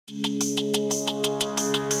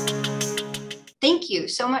Thank you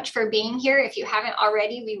so much for being here. If you haven't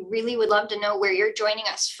already, we really would love to know where you're joining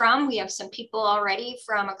us from. We have some people already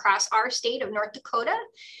from across our state of North Dakota,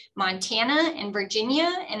 Montana, and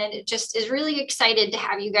Virginia, and it just is really excited to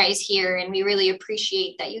have you guys here, and we really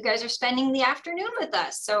appreciate that you guys are spending the afternoon with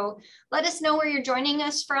us. So let us know where you're joining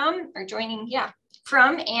us from,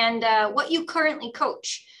 and what you currently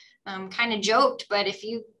coach. Kind of joked, but if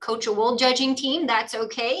you coach a wool judging team, that's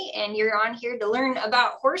okay. And you're on here to learn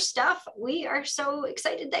about horse stuff. We are so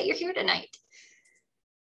excited that you're here tonight.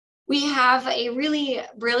 We have a really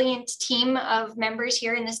brilliant team of members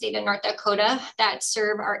here in the state of North Dakota that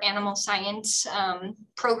serve our animal science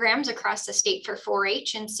programs across the state for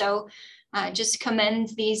 4-H. And so just commend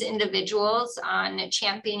these individuals on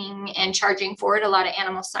championing and charging forward a lot of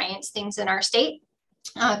animal science things in our state.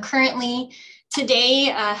 Currently, today,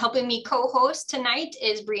 helping me co-host tonight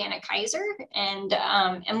is Breana Kiser and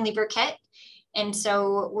Emily Burkett. And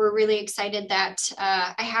so we're really excited that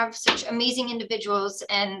I have such amazing individuals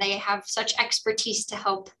and they have such expertise to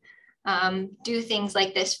help do things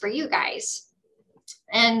like this for you guys.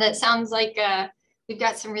 And it sounds like we've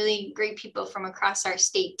got some really great people from across our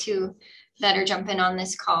state too that are jumping on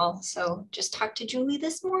this call. So just talked to Julie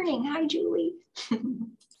this morning. Hi, Julie.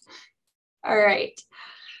 All right.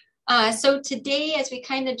 So today, as we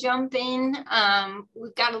kind of jump in,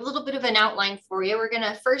 we've got a little bit of an outline for you. We're going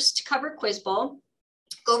to first cover Quiz Bowl,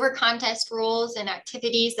 go over contest rules and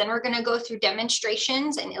activities. Then we're going to go through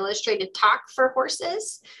demonstrations and illustrated talk for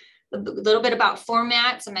horses, a little bit about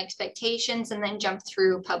format, some expectations, and then jump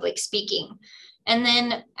through public speaking. And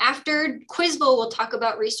then after Quiz Bowl, we'll talk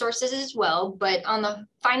about resources as well. But on the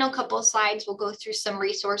final couple of slides, we'll go through some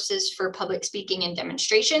resources for public speaking and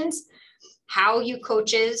demonstrations, how you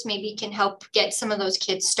coaches maybe can help get some of those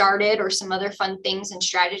kids started, or some other fun things and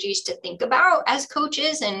strategies to think about as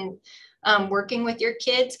coaches and working with your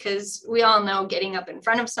kids, because we all know getting up in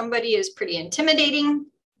front of somebody is pretty intimidating.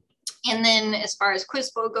 And then as far as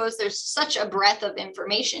Quiz Bowl goes, there's such a breadth of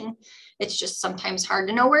information. It's just sometimes hard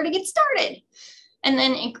to know where to get started. And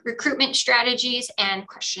then recruitment strategies and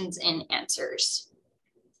questions and answers.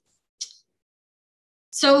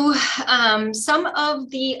 So some of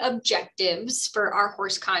the objectives for our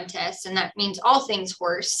horse contests, and that means all things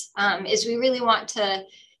horse, is we really want to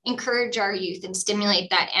encourage our youth and stimulate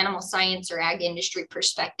that animal science or ag industry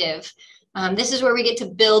perspective. This is where we get to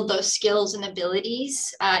build those skills and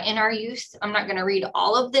abilities in our youth. I'm not going to read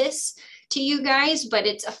all of this to you guys, but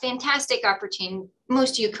it's a fantastic opportunity.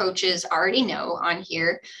 Most of you coaches already know on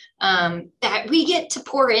here that we get to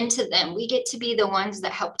pour into them. We get to be the ones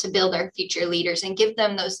that help to build our future leaders and give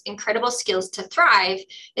them those incredible skills to thrive,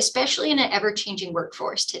 especially in an ever-changing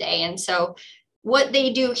workforce today. And so what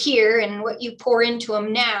they do here and what you pour into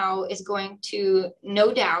them now is going to,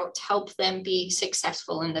 no doubt, help them be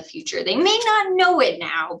successful in the future. They may not know it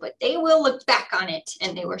now, but they will look back on it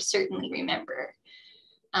and they will certainly remember.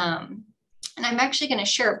 And I'm actually going to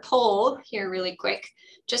share a poll here really quick,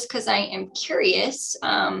 just because I am curious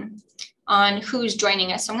on who's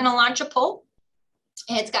joining us. So I'm going to launch a poll.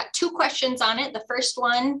 And it's got 2 questions on it. The first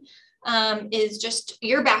one is just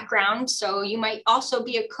your background. So you might also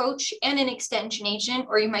be a coach and an extension agent,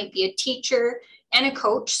 or you might be a teacher and a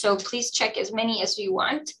coach. So please check as many as you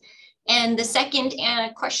want. And the second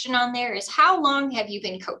question on there is, how long have you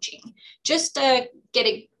been coaching? Just to get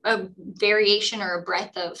a variation or a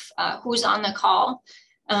breadth of who's on the call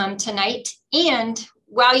tonight. And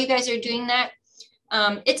while you guys are doing that,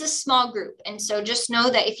 it's a small group. And so just know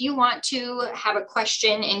that if you want to have a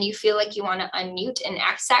question and you feel like you want to unmute and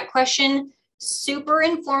ask that question, super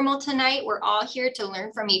informal tonight. We're all here to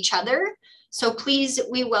learn from each other. So please,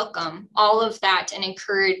 we welcome all of that and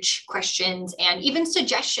encourage questions and even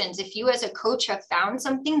suggestions. If you as a coach have found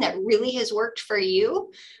something that really has worked for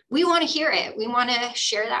you, we want to hear it. We want to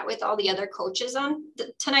share that with all the other coaches on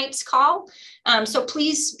tonight's call. So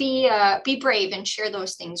please be brave and share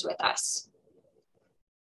those things with us.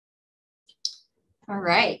 All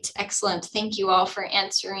right, excellent. Thank you all for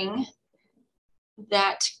answering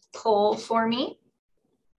that poll for me.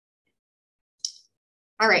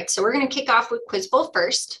 All right, so we're going to kick off with Quiz Bowl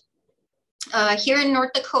first. Here in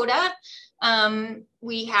North Dakota,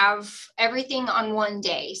 we have everything on one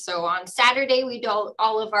day. So on Saturday, we do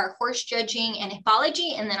all of our horse judging and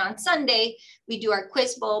hippology. And then on Sunday, we do our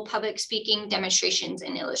Quiz Bowl, public speaking, demonstrations,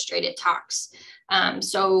 and illustrated talks.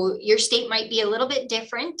 So your state might be a little bit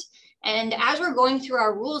different. And as we're going through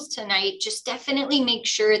our rules tonight, just definitely make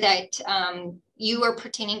sure that you are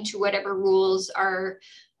pertaining to whatever rules are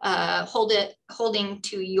holding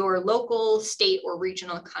to your local, state, or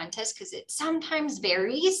regional contest, because it sometimes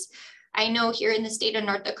varies. I know here in the state of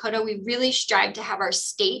North Dakota, we really strive to have our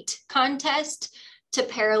state contest to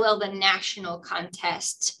parallel the national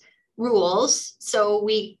contest rules. So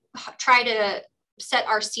we try to set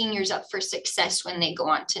our seniors up for success when they go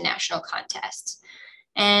on to national contests.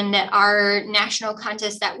 And our national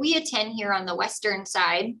contest that we attend here on the western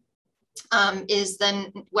side is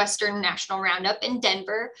the Western National Roundup in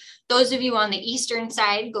Denver. Those of you on the eastern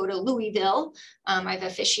side go to Louisville. I've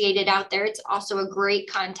officiated out there. It's also a great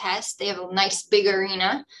contest. They have a nice big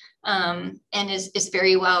arena and is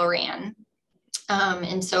very well ran.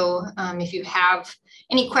 And so if you have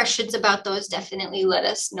any questions about those, definitely let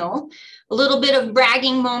us know. A little bit of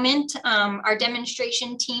bragging moment. Our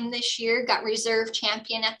demonstration team this year got reserve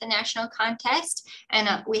champion at the national contest,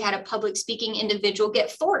 and we had a public speaking individual get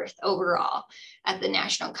 4th overall at the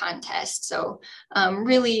national contest. So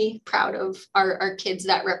really proud of our kids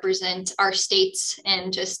that represent our states,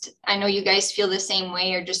 and just, I know you guys feel the same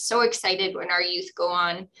way, are just so excited when our youth go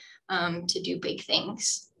on to do big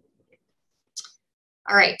things.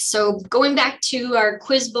 All right, so going back to our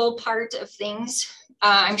quiz bowl part of things,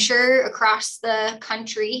 I'm sure across the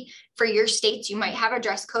country for your states, you might have a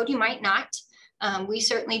dress code, you might not. We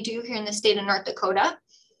certainly do here in the state of North Dakota.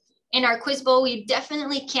 In our quiz bowl, we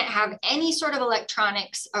definitely can't have any sort of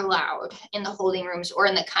electronics allowed in the holding rooms or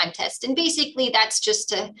in the contest. And basically that's just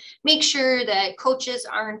to make sure that coaches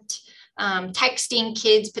aren't texting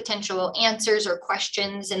kids potential answers or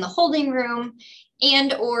questions in the holding room,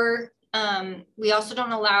 and or we also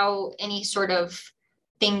don't allow any sort of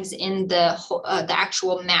things in the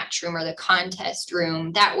actual match room or the contest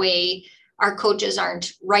room. That way our coaches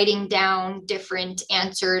aren't writing down different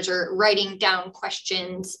answers or writing down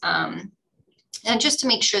questions, and just to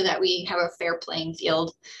make sure that we have a fair playing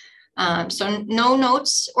field. So no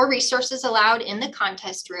notes or resources allowed in the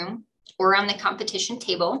contest room or on the competition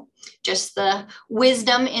table. Just the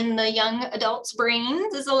wisdom in the young adults'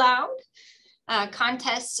 brains is allowed.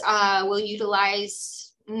 Contests will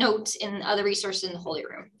utilize notes and other resources in the holy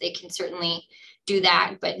room. They can certainly do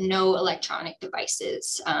that, but no electronic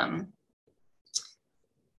devices.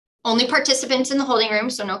 Only participants in the holding room,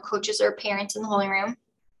 so no coaches or parents in the holding room.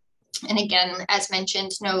 And again, as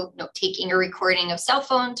mentioned, no taking or recording of cell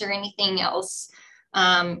phones or anything else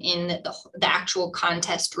in the actual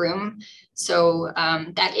contest room. So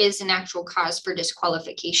that is an actual cause for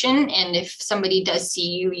disqualification. And if somebody does see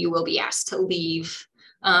you, you will be asked to leave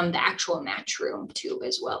the actual match room too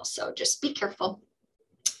as well. So just be careful.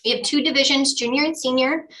 We have 2 divisions, junior and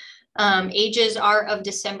senior. Ages are of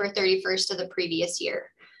December 31st of the previous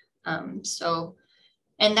year.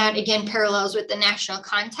 And that again parallels with the national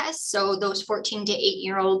contest. So those 14 to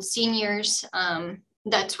 8-year-old seniors,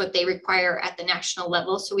 that's what they require at the national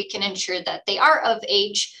level. So we can ensure that they are of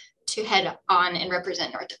age to head on and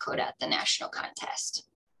represent North Dakota at the national contest.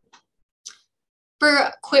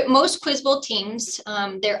 For most quiz bowl teams,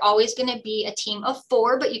 they're always going to be a team of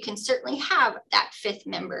 4, but you can certainly have that 5th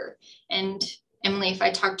member. And Emily, if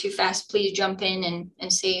I talk too fast, please jump in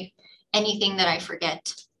and say anything that I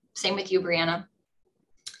forget. Same with you, Breana.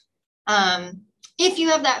 If you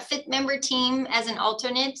have that 5th member team as an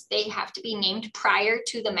alternate, they have to be named prior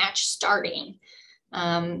to the match starting.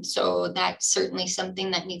 So that's certainly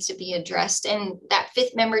something that needs to be addressed. And that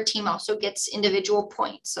 5th member team also gets individual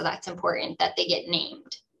points. So that's important that they get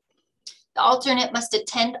named. The alternate must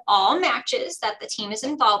attend all matches that the team is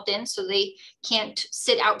involved in. So they can't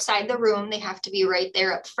sit outside the room. They have to be right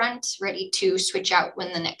there up front, ready to switch out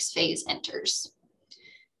when the next phase enters.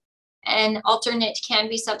 An alternate can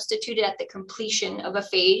be substituted at the completion of a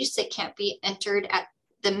phase. It can't be entered at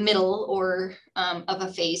the middle or of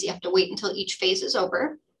a phase. You have to wait until each phase is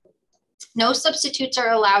over. No substitutes are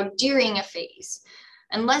allowed during a phase,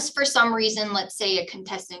 unless for some reason, let's say a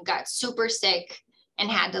contestant got super sick and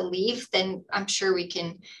had to leave, then I'm sure we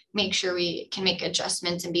can make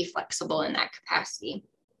adjustments and be flexible in that capacity.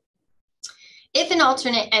 If an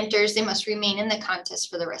alternate enters, they must remain in the contest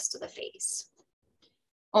for the rest of the phase.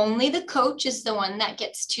 Only the coach is the one that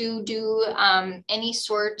gets to do any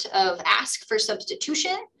sort of ask for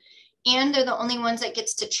substitution, and they're the only ones that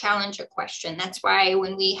gets to challenge a question. That's why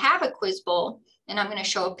when we have a quiz bowl, and I'm going to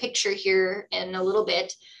show a picture here in a little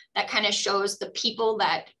bit, that kind of shows the people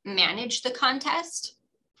that manage the contest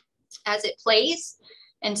as it plays.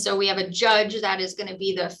 And so we have a judge that is going to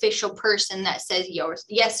be the official person that says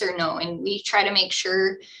yes or no. And we try to make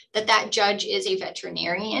sure that that judge is a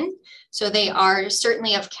veterinarian. So they are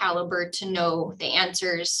certainly of caliber to know the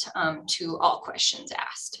answers to all questions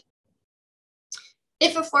asked.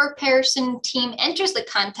 If a 4-person team enters the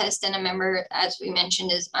contest and a member, as we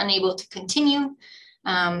mentioned, is unable to continue,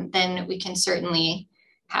 then we can certainly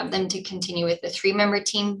have them to continue with the 3-member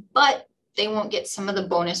team, but they won't get some of the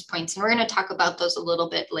bonus points. And we're going to talk about those a little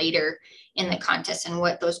bit later in the contest and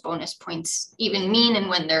what those bonus points even mean and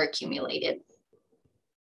when they're accumulated.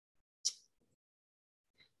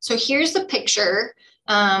 So here's the picture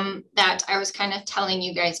that I was kind of telling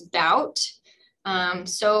you guys about.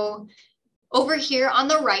 So over here on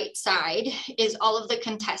the right side is all of the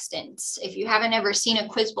contestants. If you haven't ever seen a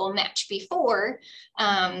Quiz Bowl match before,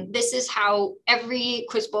 this is how every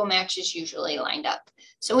Quiz Bowl match is usually lined up.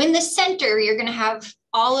 So in the center, you're going to have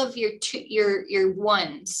all of your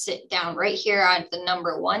ones sit down right here on the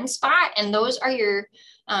number 1 spot, and those are your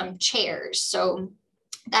chairs. So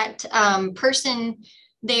that person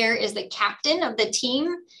there is the captain of the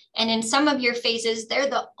team. And in some of your phases, they're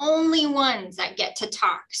the only ones that get to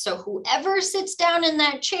talk. So whoever sits down in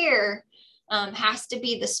that chair has to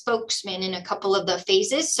be the spokesman in a couple of the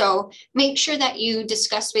phases. So make sure that you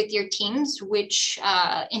discuss with your teams which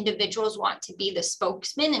individuals want to be the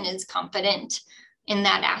spokesman and is confident in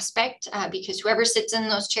that aspect, because whoever sits in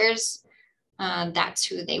those chairs, that's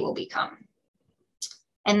who they will become.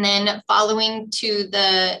 And then following to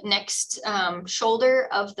the next shoulder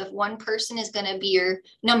of the one person is going to be your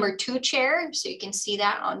number 2 chair. So you can see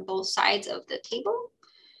that on both sides of the table.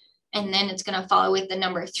 And then it's going to follow with the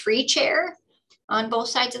number 3 chair on both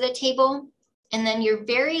sides of the table. And then your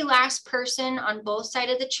very last person on both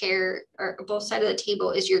sides of the chair or both sides of the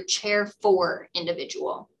table is your chair 4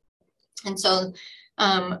 individual. And so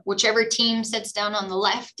whichever team sits down on the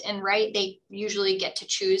left and right, they usually get to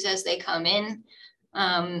choose as they come in.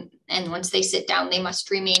 And once they sit down, they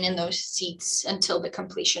must remain in those seats until the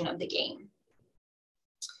completion of the game.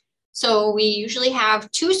 So we usually have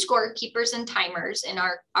 2 scorekeepers and timers in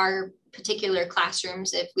our particular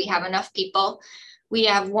classrooms. If we have enough people, we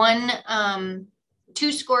have 2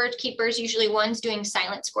 scorekeepers. Usually one's doing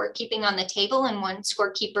silent scorekeeping on the table and one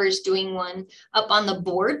scorekeeper is doing one up on the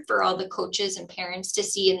board for all the coaches and parents to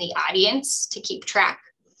see in the audience to keep track.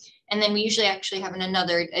 And then we usually actually have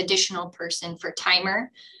another additional person for timer,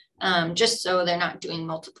 just so they're not doing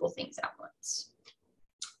multiple things at once.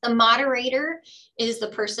 The moderator is the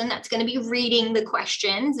person that's going to be reading the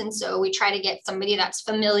questions. And so we try to get somebody that's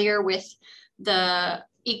familiar with the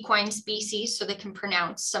equine species so they can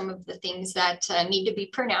pronounce some of the things that need to be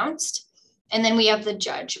pronounced. And then we have the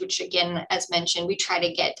judge, which again, as mentioned, we try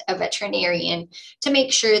to get a veterinarian to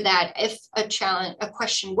make sure that if a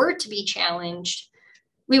question were to be challenged,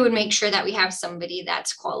 we would make sure that we have somebody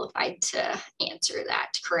that's qualified to answer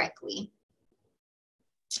that correctly.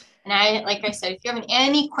 And like I said, if you have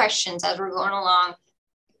any questions as we're going along,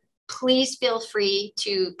 please feel free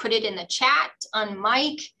to put it in the chat on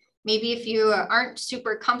mic. Maybe if you aren't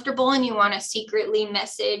super comfortable and you want to secretly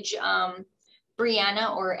message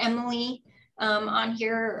Breana or Emily on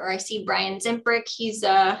here, or I see Brian Zimbrick. He's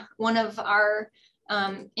one of our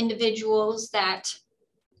individuals that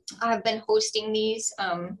I've been hosting these.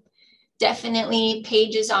 Definitely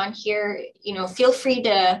pages on here, feel free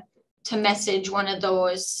to message one of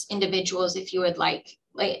those individuals if you would like.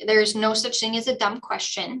 There's no such thing as a dumb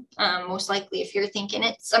question. Most likely if you're thinking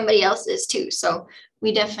it, somebody else is too. So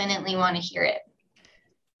we definitely want to hear it.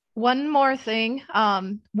 One more thing,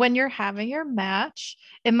 when you're having your match,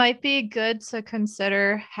 it might be good to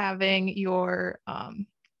consider having your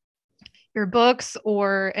books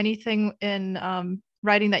or anything in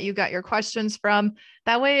writing that you got your questions from.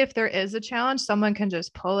 That way, if there is a challenge, someone can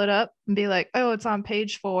just pull it up and be like, oh, it's on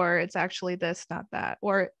page 4. It's actually this, not that,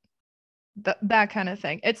 or that kind of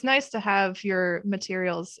thing. It's nice to have your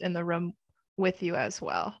materials in the room with you as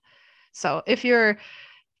well. So if you're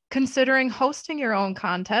considering hosting your own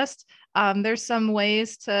contest, there's some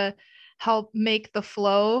ways to help make the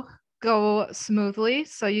flow go smoothly.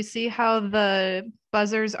 So you see how the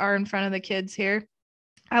buzzers are in front of the kids here.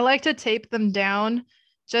 I like to tape them down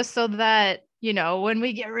just so that, when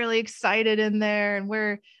we get really excited in there and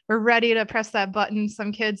we're ready to press that button,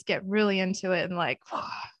 some kids get really into it and like,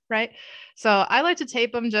 right? So I like to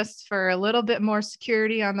tape them just for a little bit more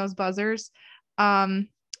security on those buzzers.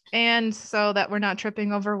 And so that we're not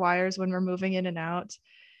tripping over wires when we're moving in and out.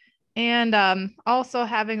 And also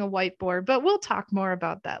having a whiteboard, but we'll talk more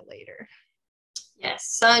about that later. Yes,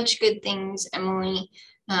 such good things, Emily.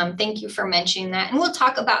 Thank you for mentioning that. And we'll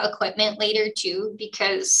talk about equipment later too,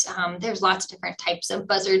 because there's lots of different types of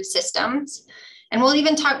buzzard systems. And we'll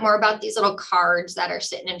even talk more about these little cards that are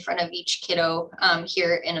sitting in front of each kiddo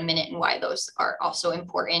here in a minute and why those are also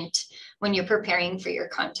important when you're preparing for your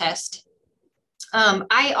contest.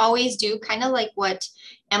 I always do kind of like what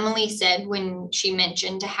Emily said when she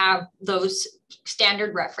mentioned to have those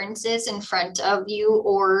standard references in front of you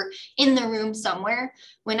or in the room somewhere.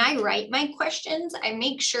 When I write my questions, I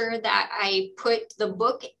make sure that I put the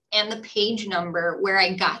book and the page number where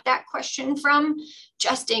I got that question from,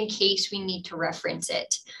 just in case we need to reference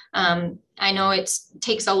it. I know it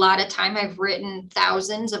takes a lot of time. I've written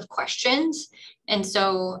thousands of questions. And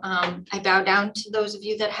so I bow down to those of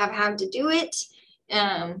you that have had to do it.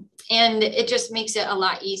 And it just makes it a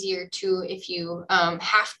lot easier to, if you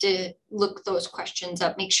have to look those questions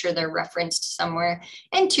up, make sure they're referenced somewhere.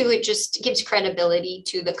 And two, it just gives credibility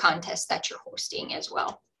to the contest that you're hosting as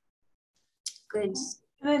well. Good.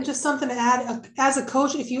 And then just something to add, as a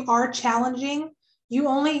coach, if you are challenging, you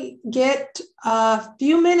only get a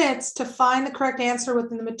few minutes to find the correct answer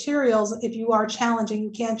within the materials. If you are challenging,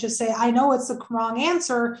 you can't just say, I know it's the wrong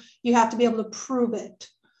answer. You have to be able to prove it.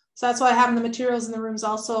 So that's why having the materials in the rooms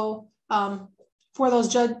also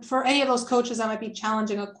for any of those coaches that might be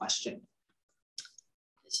challenging a question.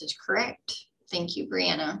 This is correct. Thank you,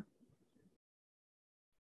 Breana.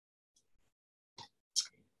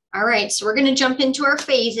 All right, so we're going to jump into our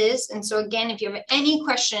phases. And so again, if you have any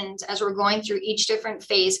questions as we're going through each different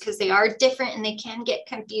phase, because they are different and they can get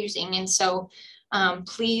confusing. And so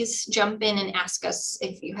please jump in and ask us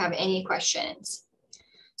if you have any questions.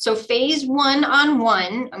 So phase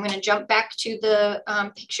one-on-one, I'm going to jump back to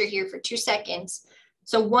the picture here for 2 seconds.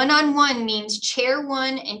 So one-on-one means chair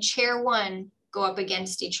one and chair one go up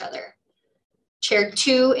against each other. Chair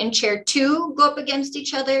two and chair two go up against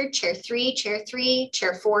each other. Chair three,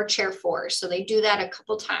 chair four. So they do that a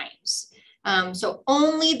couple times. So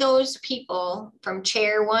only those people from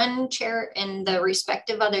chair one, chair, and the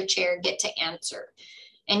respective other chair get to answer.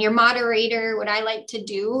 And your moderator, what I like to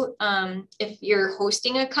do if you're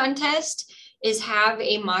hosting a contest is have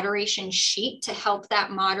a moderation sheet to help that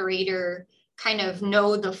moderator kind of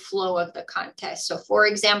know the flow of the contest. So for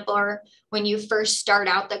example, when you first start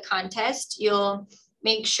out the contest, you'll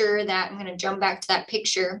make sure that, I'm going to jump back to that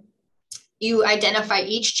picture, you identify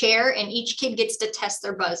each chair and each kid gets to test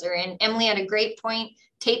their buzzer. And Emily had a great point,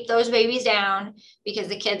 tape those babies down because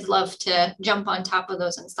the kids love to jump on top of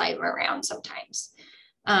those and slide them around sometimes.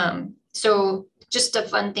 So just a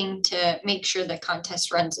fun thing to make sure the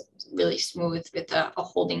contest runs really smooth with a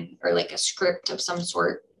holding or like a script of some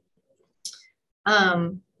sort.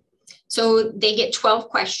 So they get 12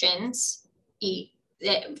 questions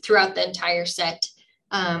throughout the entire set.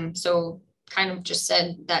 So kind of just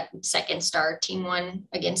said that second star, team one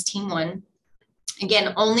against team one.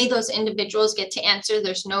 Again, only those individuals get to answer.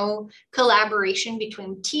 There's no collaboration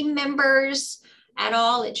between team members at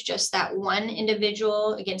all. It's just that one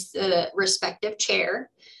individual against the respective chair.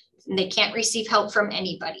 And they can't receive help from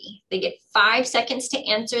anybody. They get 5 seconds to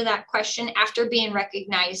answer that question after being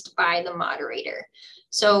recognized by the moderator.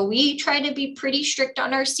 So we try to be pretty strict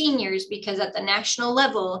on our seniors because at the national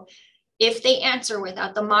level, if they answer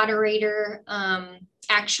without the moderator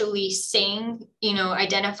actually saying,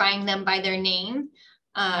 identifying them by their name,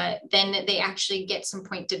 then they actually get some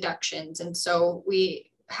point deductions. And so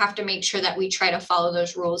we have to make sure that we try to follow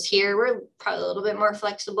those rules here. We're probably a little bit more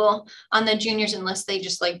flexible on the juniors unless they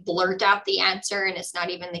just like blurt out the answer and it's not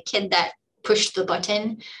even the kid that pushed the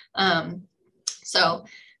button.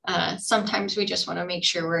 Sometimes we just want to make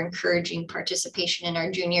sure we're encouraging participation in our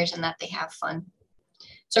juniors and that they have fun.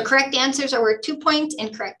 So correct answers are worth 2 points,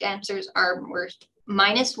 incorrect answers are worth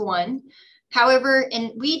 -1. However,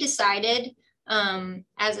 and we decided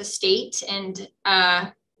as a state and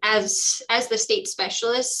as the state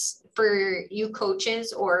specialists for you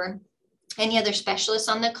coaches or any other specialists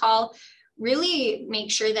on the call, really make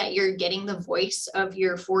sure that you're getting the voice of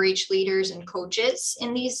your 4-H leaders and coaches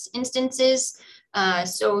in these instances.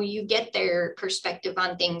 So you get their perspective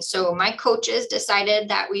on things. So my coaches decided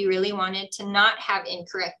that we really wanted to not have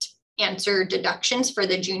incorrect answer deductions for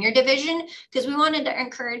the junior division because we wanted to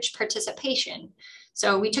encourage participation.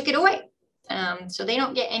 So we took it away. So they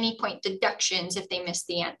don't get any point deductions if they miss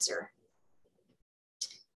the answer.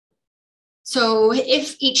 So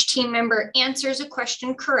if each team member answers a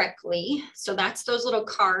question correctly, so that's those little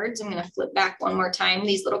cards. I'm going to flip back one more time.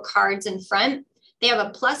 These little cards in front, they have a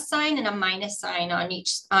plus sign and a minus sign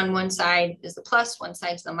on one side is the plus, one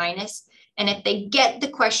side is the minus. And if they get the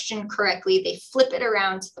question correctly, they flip it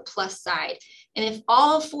around to the plus side. And if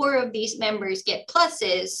all 4 of these members get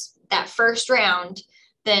pluses that first round,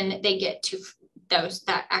 then they get to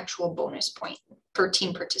that actual bonus point for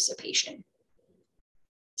team participation.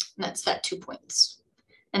 And that's that 2 points.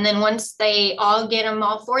 And then once they all get them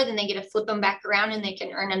all 4, then they get to flip them back around and they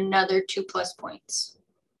can earn another 2+ points.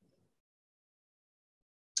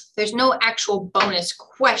 There's no actual bonus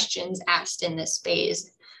questions asked in this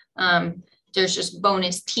phase. There's just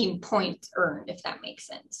bonus team points earned, if that makes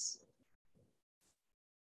sense.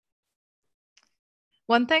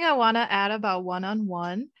 One thing I want to add about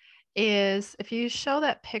one-on-one is if you show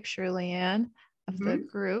that picture, Leanne, of the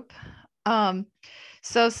group.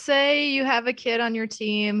 So say you have a kid on your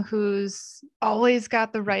team who's always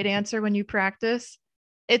got the right answer when you practice.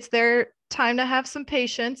 It's their time to have some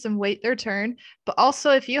patience and wait their turn. But also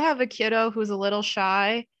if you have a kiddo who's a little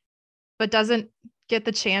shy, but doesn't get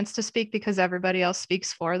the chance to speak because everybody else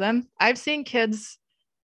speaks for them. I've seen kids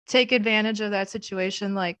take advantage of that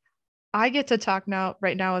situation. Like, I get to talk now,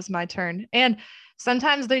 right now is my turn. And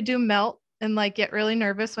sometimes they do melt and like get really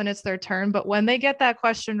nervous when it's their turn. But when they get that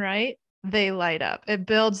question right, they light up. It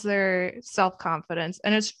builds their self-confidence.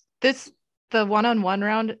 And the one-on-one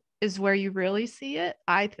round is where you really see it,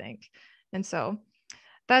 I think. And so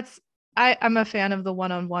I'm a fan of the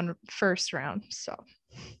one-on-one first round. So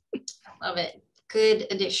love it. Good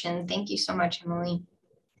addition. Thank you so much, Emily.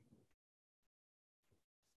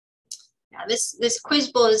 Yeah, this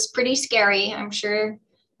quiz bowl is pretty scary. I'm sure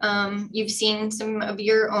you've seen some of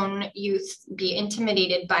your own youth be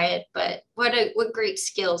intimidated by it, but what great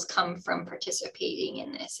skills come from participating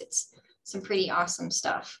in this. It's some pretty awesome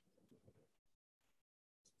stuff.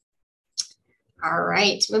 All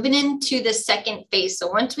right, moving into the second phase. So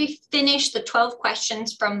once we finish the 12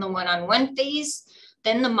 questions from the one-on-one phase,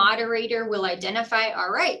 then the moderator will identify, all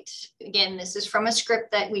right, again, this is from a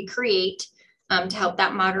script that we create to help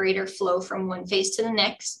that moderator flow from one phase to the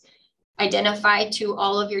next. Identify to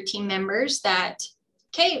all of your team members that,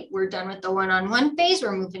 okay, we're done with the one-on-one phase.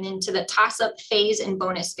 We're moving into the toss-up phase and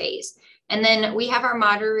bonus phase. And then we have our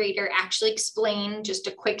moderator actually explain just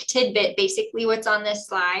a quick tidbit, basically what's on this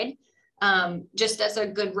slide, just as a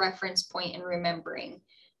good reference point in remembering.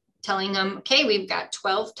 Telling them, okay, we've got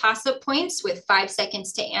 12 toss-up points with 5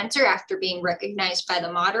 seconds to answer after being recognized by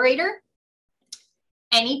the moderator.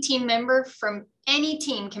 Any team member from any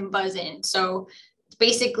team can buzz in. So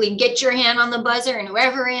basically get your hand on the buzzer and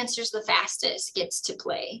whoever answers the fastest gets to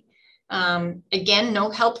play. Again,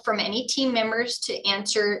 no help from any team members to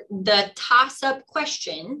answer the toss-up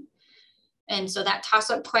question. And so that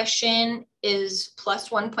toss-up question is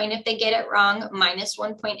 +1 point if they get it wrong,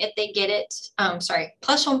 -1 point if they get it,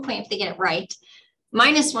 +1 point if they get it right,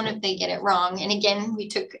 -1 if they get it wrong. And again, we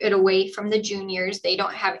took it away from the juniors. They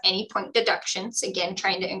don't have any point deductions, again,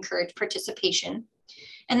 trying to encourage participation.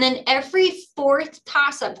 And then every fourth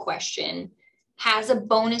toss-up question has a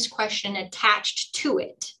bonus question attached to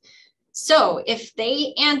it. So if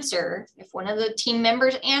one of the team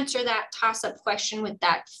members answer that toss-up question with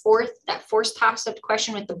that fourth toss-up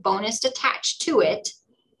question with the bonus attached to it,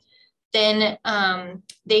 then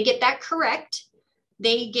they get that correct.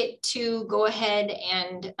 They get to go ahead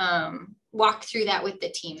and walk through that with the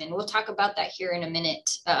team. And we'll talk about that here in a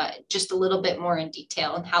minute, just a little bit more in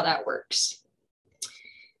detail and how that works.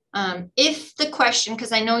 If the question,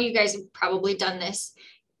 because I know you guys have probably done this,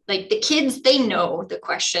 like the kids, they know the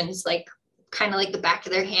questions, like kind of like the back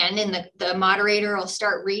of their hand, and the moderator will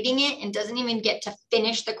start reading it and doesn't even get to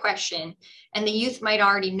finish the question. And the youth might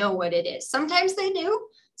already know what it is. Sometimes they do.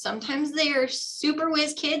 Sometimes they are super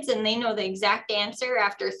whiz kids and they know the exact answer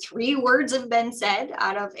after 3 words have been said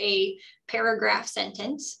out of a paragraph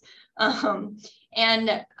sentence. That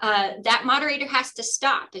moderator has to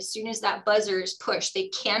stop as soon as that buzzer is pushed. They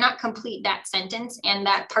cannot complete that sentence, and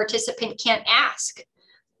that participant can't ask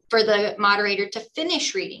for the moderator to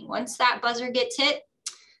finish reading. Once that buzzer gets hit,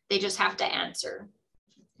 they just have to answer.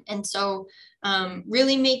 And so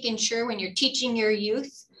really making sure when you're teaching your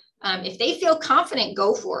youth, if they feel confident,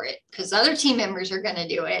 go for it, because other team members are going to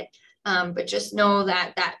do it. But just know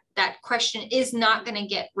that that question is not going to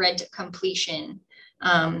get read to completion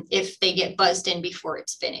if they get buzzed in before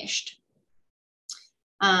it's finished.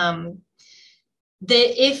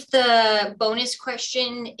 If the bonus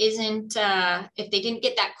question isn't, if they didn't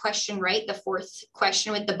get that question right, the fourth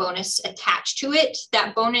question with the bonus attached to it,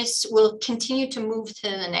 that bonus will continue to move to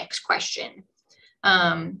the next question.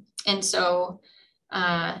 And so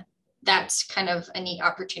that's kind of a neat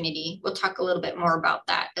opportunity. We'll talk a little bit more about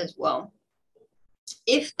that as well.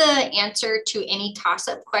 If the answer to any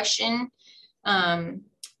toss-up question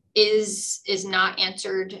is not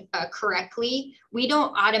answered correctly, we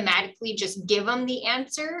don't automatically just give them the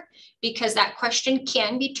answer, because that question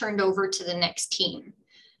can be turned over to the next team.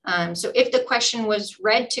 So if the question was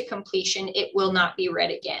read to completion, it will not be read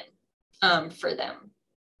again for them.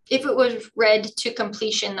 If it was read to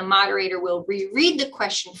completion, the moderator will reread the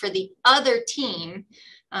question for the other team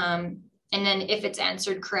And then if it's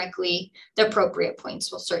answered correctly, the appropriate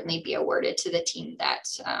points will certainly be awarded to the team that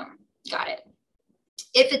got it.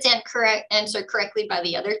 If it's answered correctly by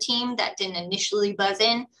the other team that didn't initially buzz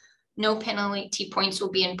in, no penalty points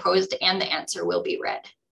will be imposed and the answer will be read.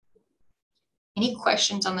 Any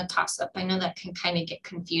questions on the toss-up? I know that can kind of get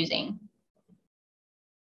confusing.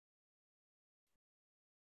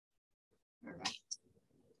 All right.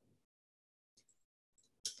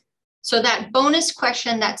 So that bonus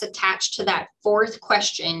question that's attached to that fourth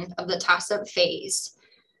question of the toss-up phase,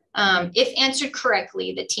 if answered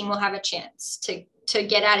correctly, the team will have a chance to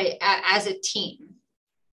get at it as a team.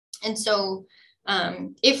 And so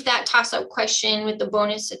if that toss-up question with the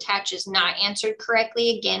bonus attached is not answered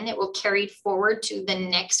correctly, again, it will carry forward to the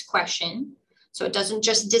next question. So it doesn't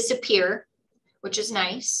just disappear, which is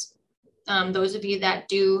nice. Those of you that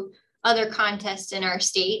do other contests in our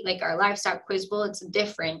state, like our livestock quiz bowl, it's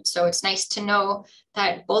different. So it's nice to know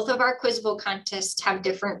that both of our quiz bowl contests have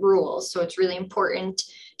different rules. So it's really important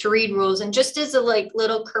to read rules. And just as a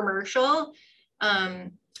little commercial,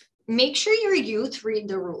 make sure your youth read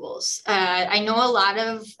the rules. I know a lot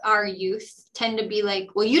of our youth tend to be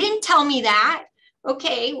like, well, you didn't tell me that.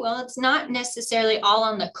 Okay, well, it's not necessarily all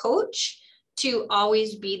on the coach to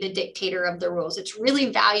always be the dictator of the rules. It's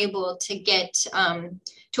really valuable to get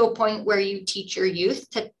to a point where you teach your youth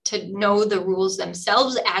to know the rules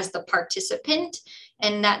themselves as the participant,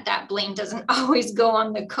 and that blame doesn't always go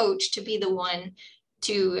on the coach to be the one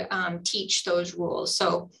to teach those rules.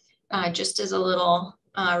 So just as a little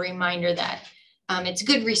reminder that it's a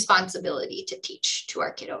good responsibility to teach to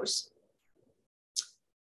our kiddos.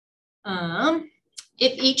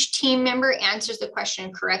 If each team member answers the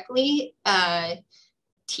question correctly,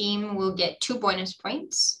 team will get 2 bonus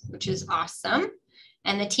points, which is awesome.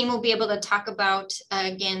 And the team will be able to talk about,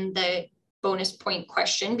 again, the bonus point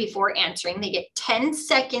question before answering. They get 10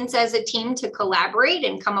 seconds as a team to collaborate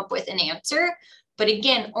and come up with an answer. But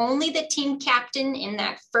again, only the team captain in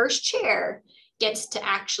that first chair gets to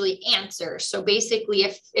actually answer. So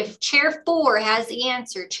basically, if chair 4 has the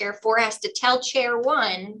answer, chair 4 has to tell chair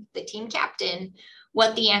 1, the team captain,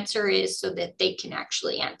 what the answer is so that they can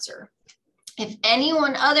actually answer. If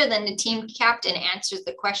anyone other than the team captain answers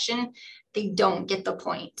the question, they don't get the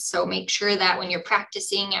point. So make sure that when you're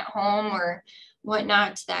practicing at home or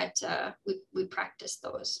whatnot, that we practice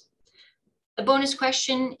those. The bonus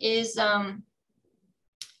question is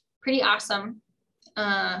pretty awesome.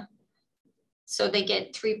 So they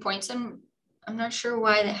get 3 points. I'm not sure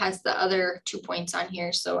why it has the other 2 points on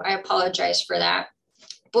here, so I apologize for that.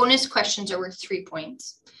 Bonus questions are worth 3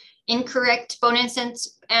 points. Incorrect bonus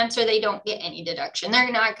answer, they don't get any deduction. They're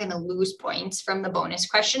not going to lose points from the bonus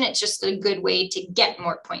question. It's just a good way to get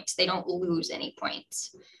more points. They don't lose any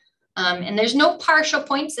points. And there's no partial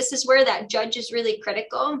points. This is where that judge is really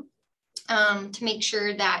critical to make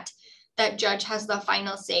sure that that judge has the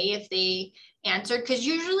final say if they answered, because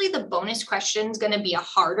usually the bonus question is going to be a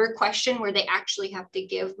harder question where they actually have to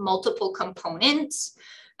give multiple components.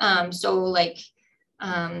 So like,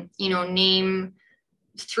 name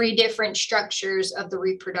 3 different structures of the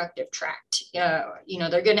reproductive tract. They're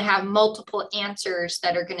going to have multiple answers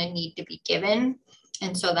that are going to need to be given.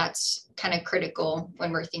 And so that's kind of critical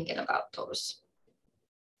when we're thinking about those.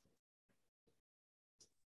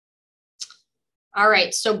 All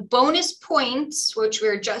right, so bonus points, which we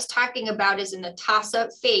were just talking about, is in the toss-up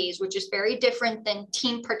phase, which is very different than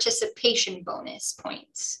team participation bonus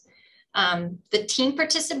points. The team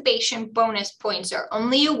participation bonus points are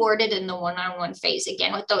only awarded in the one-on-one phase,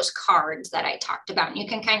 again, with those cards that I talked about. And you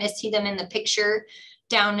can kind of see them in the picture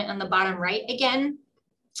down on the bottom right again.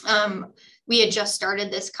 We had just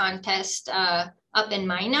started this contest up in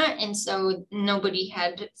Mina, and so nobody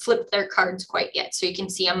had flipped their cards quite yet. So you can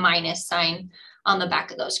see a minus sign on the back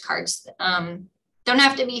of those cards. Don't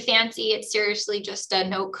have to be fancy. It's seriously just a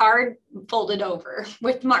note card folded over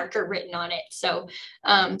with marker written on it. So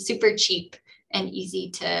super cheap and easy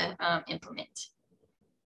to implement.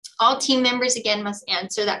 All team members, again, must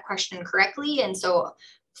answer that question correctly. And so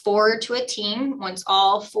 4 to a team, once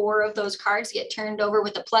all 4 of those cards get turned over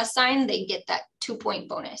with a plus sign, they get that 2-point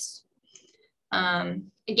bonus.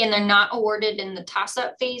 Again, they're not awarded in the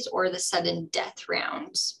toss-up phase or the sudden death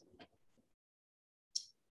rounds.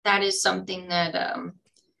 That is something that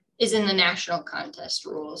is in the national contest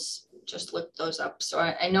rules. Just look those up. So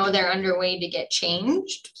I know they're underway to get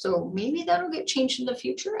changed. So maybe that'll get changed in the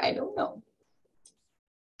future. I don't know.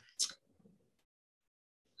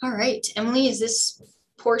 All right, Emily, is this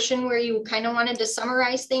portion where you kind of wanted to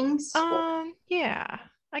summarize things? Yeah,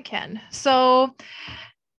 I can. So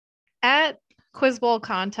at Quiz Bowl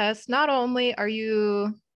contest, not only are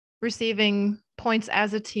you receiving points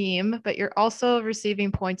as a team, but you're also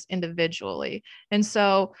receiving points individually. And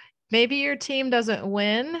so maybe your team doesn't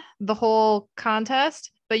win the whole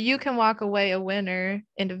contest, but you can walk away a winner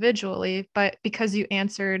individually, but because you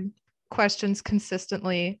answered questions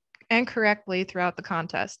consistently and correctly throughout the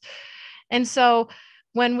contest. And so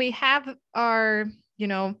when we have our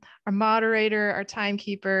moderator, our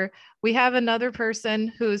timekeeper, we have another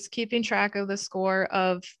person who's keeping track of the score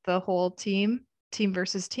of the whole team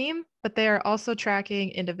versus team, but they are also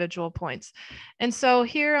tracking individual points. And so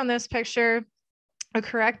here on this picture, a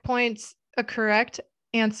correct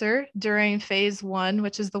answer during phase 1,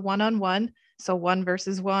 which is the one-on-one, so 1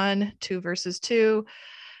 versus 1, 2 versus 2,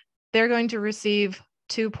 they're going to receive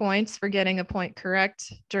 2 points for getting a point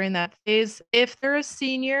correct during that phase. If they're a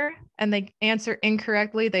senior and they answer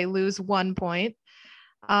incorrectly, they lose 1 point.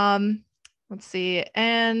 Let's see.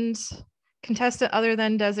 And contestant other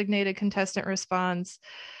than designated contestant responds.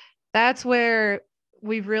 That's where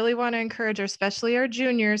we really want to encourage, especially our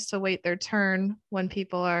juniors, to wait their turn when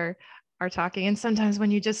people are talking. And sometimes when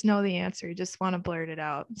you just know the answer, you just want to blurt it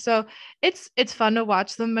out. So it's fun to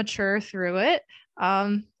watch them mature through it.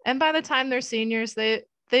 And by the time they're seniors,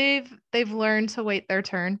 they've learned to wait their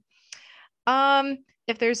turn.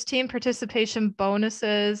 If there's team participation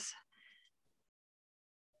bonuses,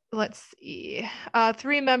 let's see.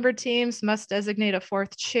 3-member teams must designate a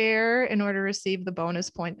 4th chair in order to receive the bonus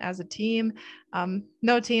point as a team.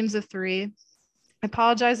 No teams of 3. I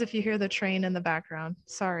apologize if you hear the train in the background.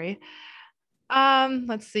 Sorry.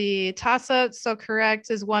 Let's see. Toss-up, so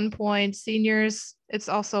correct is 1 point. Seniors, it's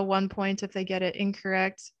also 1 point if they get it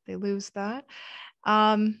incorrect. They lose that.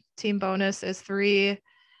 Team bonus is 3.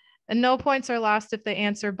 And no points are lost if they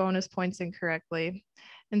answer bonus points incorrectly.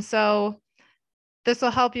 And so this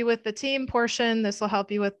will help you with the team portion. This will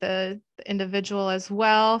help you with the individual as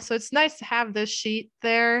well. So it's nice to have this sheet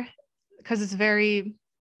there because it's very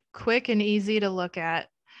quick and easy to look at.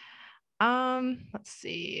 Let's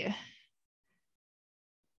see.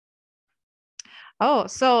 Oh,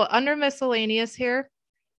 so under miscellaneous here,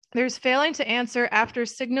 there's failing to answer after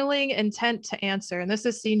signaling intent to answer. And this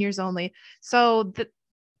is seniors only. So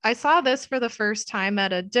I saw this for the first time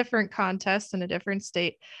at a different contest in a different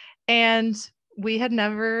state. And we had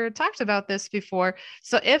never talked about this before.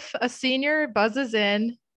 So if a senior buzzes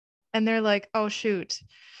in and they're like, oh, shoot,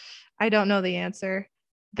 I don't know the answer,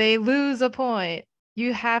 they lose a point.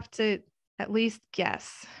 You have to at least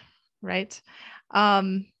guess, right?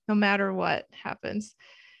 No matter what happens.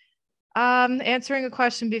 Answering a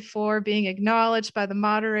question before being acknowledged by the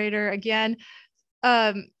moderator. Again,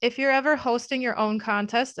 if you're ever hosting your own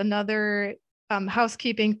contest, another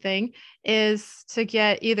housekeeping thing is to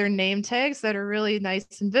get either name tags that are really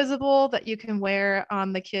nice and visible that you can wear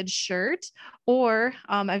on the kid's shirt, or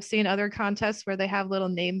I've seen other contests where they have little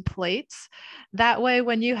name plates. That way,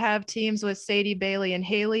 when you have teams with Sadie, Bailey, and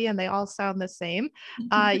Haley, and they all sound the same,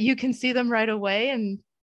 you can see them right away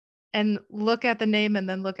and look at the name and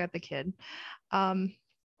then look at the kid. That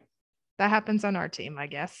happens on our team, I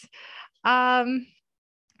guess.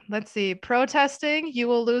 Let's see, protesting, you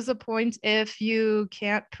will lose a point if you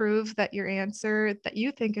can't prove that your answer that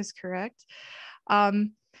you think is correct.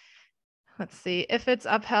 Let's see, if it's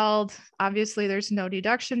upheld, obviously there's no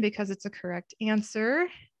deduction because it's a correct answer.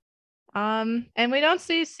 And we don't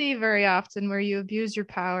see C very often where you abuse your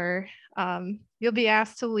power. You'll be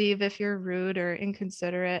asked to leave if you're rude or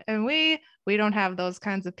inconsiderate. And we don't have those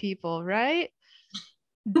kinds of people, right?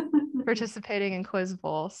 Participating in Quiz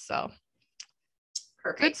Bowl, so.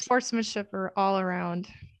 Perfect. Good sportsmanship are all around.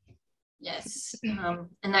 Yes.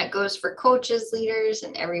 And that goes for coaches, leaders,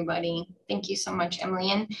 and everybody. Thank you so much, Emily.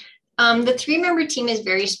 And the 3-member team is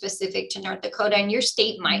very specific to North Dakota, and your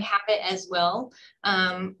state might have it as well.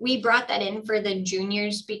 We brought that in for the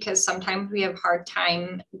juniors because sometimes we have a hard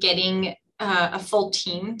time getting a full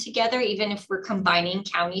team together, even if we're combining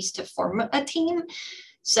counties to form a team.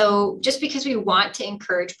 So just because we want to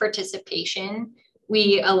encourage participation,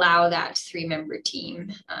 we allow that 3-member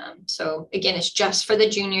team. So again, it's just for the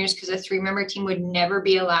juniors because a 3-member team would never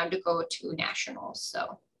be allowed to go to nationals. So,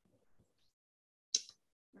 all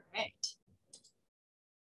right.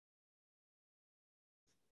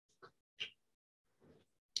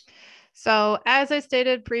 So as I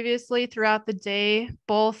stated previously, throughout the day,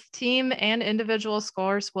 both team and individual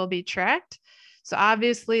scores will be tracked. So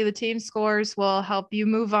obviously the team scores will help you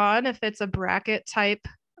move on if it's a bracket type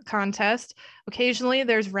contest. Occasionally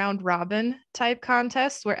there's round robin type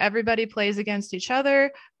contests where everybody plays against each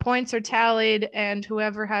other, points are tallied, and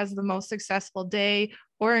whoever has the most successful day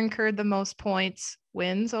or incurred the most points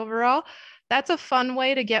wins overall. That's a fun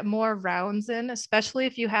way to get more rounds in, especially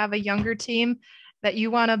if you have a younger team that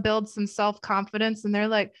you want to build some self-confidence and they're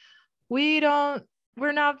like, we're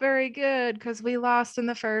not very good because we lost in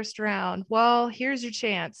the first round. Well, here's your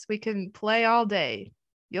chance. We can play all day.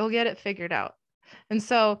 You'll get it figured out. And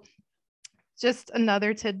so just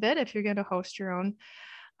another tidbit if you're going to host your own.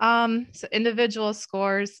 So individual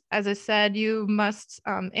scores, as I said, you must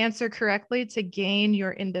answer correctly to gain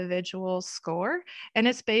your individual score. And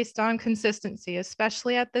it's based on consistency,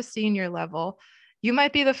 especially at the senior level. You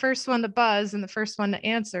might be the first one to buzz and the first one to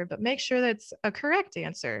answer, but make sure that's a correct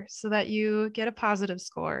answer so that you get a positive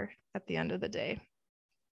score at the end of the day.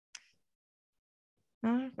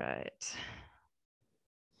 All right.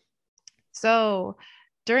 So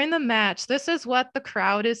during the match, this is what the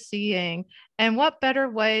crowd is seeing. And what better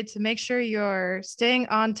way to make sure you're staying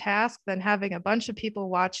on task than having a bunch of people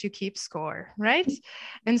watch you keep score, right?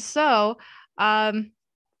 And so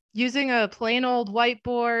using a plain old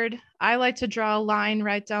whiteboard, I like to draw a line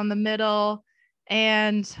right down the middle.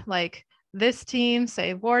 And like this team,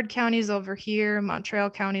 say Ward County's over here, Montreal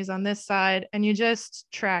County's on this side, and you just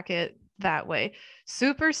track it that way.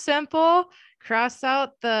 Super simple. Cross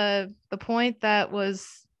out the point that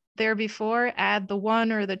was there before, add the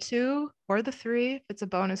 1 or the 2 or the 3 if it's a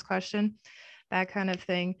bonus question, that kind of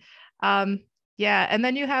thing. Yeah, and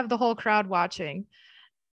then you have the whole crowd watching.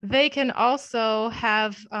 They can also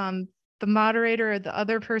have the moderator or the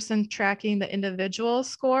other person tracking the individual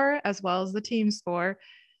score as well as the team score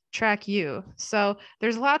track you. So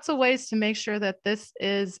there's lots of ways to make sure that this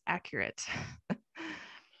is accurate.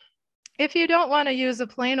 If you don't want to use a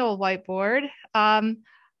plain old whiteboard,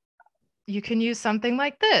 you can use something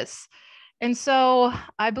like this. And so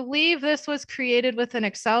I believe this was created with an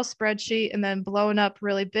Excel spreadsheet and then blown up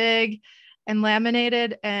really big and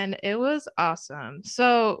laminated, and it was awesome.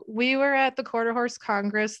 So we were at the Quarter Horse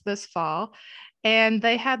Congress this fall, and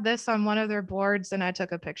they had this on one of their boards, and I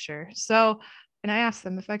took a picture. So, and I asked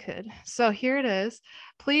them if I could. So here it is.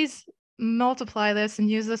 Please multiply this and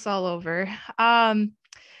use this all over.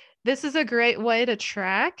 This is a great way to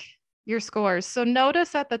track your scores. So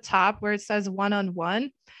notice at the top where it says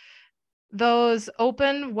 1-on-1, those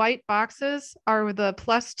open white boxes are the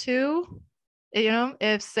 +2. You know,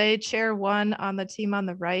 if say chair 1 on the team on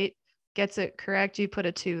the right gets it correct, you put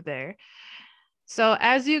a 2 there. So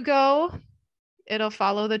as you go, it'll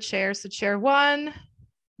follow the chair. So chair 1,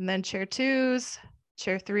 and then chair 2s,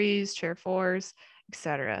 chair 3s, chair 4s,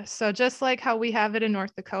 etc. So just like how we have it in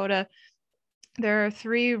North Dakota, there are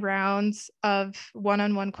 3 rounds of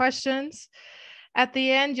 1-on-1 questions. At the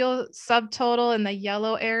end, you'll subtotal in the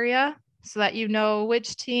yellow area so that you know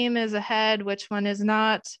which team is ahead, which one is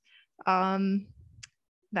not,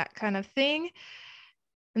 that kind of thing.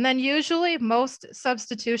 And then usually most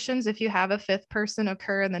substitutions, if you have a 5th person,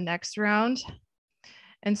 occur in the next round.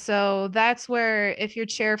 And so that's where if your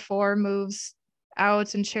chair 4 moves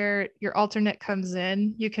out and your alternate comes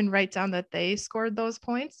in, you can write down that they scored those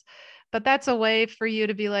points. But that's a way for you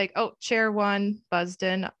to be like, oh, chair 1 buzzed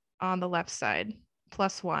in on the left side,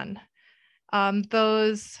 +1.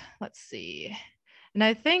 Those, let's see. And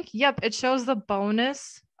I think, yep, it shows the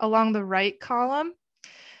bonus along the right column.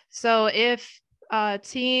 So if a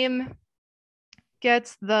team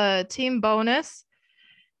gets the team bonus,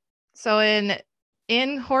 so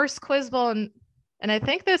in Horse Quiz Bowl, and I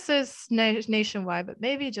think this is nationwide, but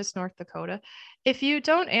maybe just North Dakota, if you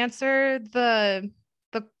don't answer the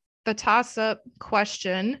toss-up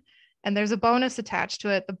question and there's a bonus attached to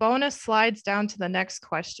it, the bonus slides down to the next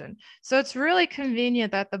question. So it's really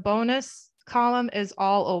convenient that the bonus column is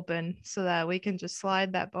all open so that we can just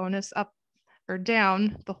slide that bonus up or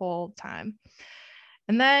down the whole time.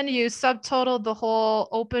 And then you subtotal the whole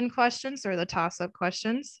open questions or the toss-up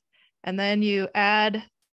questions. And then you add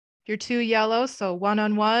your 2 yellows, so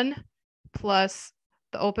 1-on-1 plus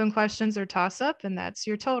the open questions or toss-up, and that's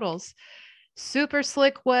your totals. Super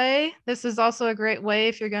slick way. This is also a great way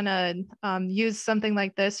if you're going to use something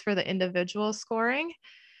like this for the individual scoring.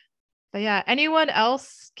 But yeah, anyone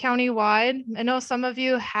else countywide? I know some of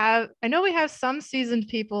you I know we have some seasoned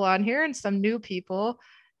people on here and some new people.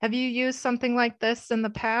 Have you used something like this in the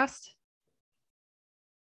past?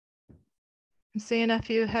 I'm seeing a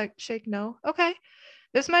few shake no. Okay,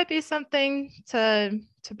 this might be something to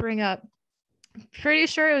bring up. Pretty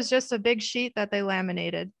sure it was just a big sheet that they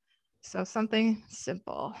laminated. So something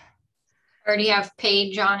simple. I already have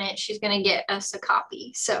Paige on it. She's going to get us a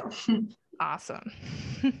copy. So awesome.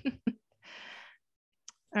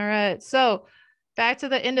 All right. So back to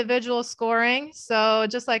the individual scoring. So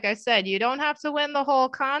just like I said, you don't have to win the whole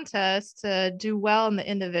contest to do well in the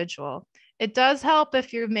individual. It does help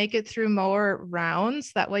if you make it through more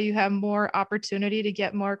rounds. That way you have more opportunity to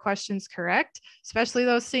get more questions correct, especially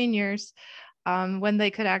those seniors. when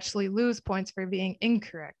they could actually lose points for being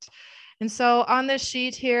incorrect. And so on this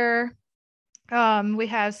sheet here, we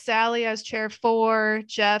have Sally as chair 4,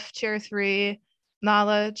 Jeff chair 3,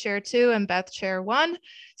 Nala chair 2, and Beth chair 1.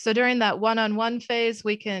 So during that one-on-one phase,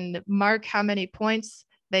 we can mark how many points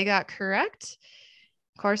they got correct.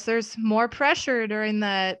 Of course, there's more pressure during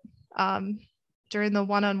that during the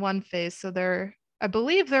one-on-one phase. So I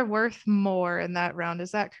believe they're worth more in that round.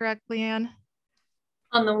 Is that correct, Leanne?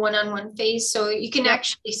 On the one-on-one phase. So you can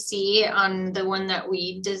actually see on the one that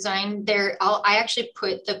we designed there, I actually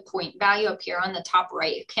put the point value up here on the top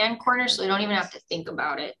right hand corner, so you don't even have to think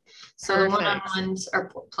about it. So the one-on-ones are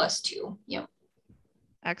 +2. Yep.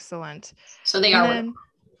 Excellent. So they are.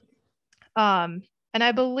 And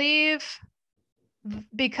I believe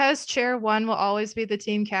because chair 1 will always be the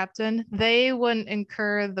team captain, they wouldn't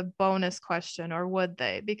incur the bonus question, or would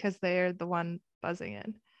they? Because they're the one buzzing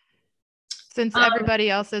in. Since everybody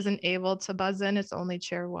else isn't able to buzz in, it's only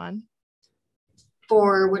chair 1.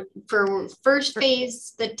 For first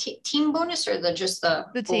phase, the team bonus, or just the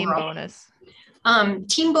team bonus?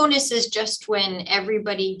 Team bonus is just when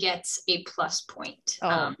everybody gets a plus point.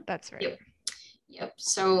 Oh, that's right. Yep.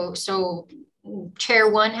 So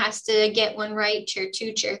chair 1 has to get one right. Chair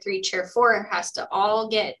 2, chair 3, chair 4 has to all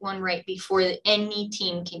get one right before any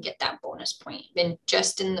team can get that bonus point. Then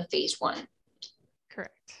just in the phase 1.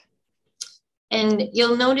 Correct. And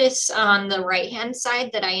you'll notice on the right-hand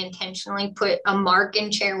side that I intentionally put a mark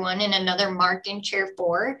in chair 1 and another mark in chair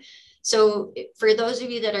 4. So for those of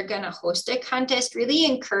you that are going to host a contest, really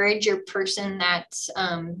encourage your person that's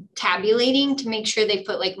tabulating to make sure they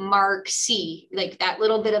put like Mark C, like that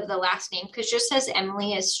little bit of the last name, because just as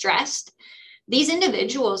Emily has stressed, these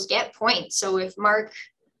individuals get points. So if Mark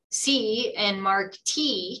C and Mark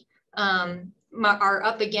T are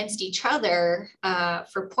up against each other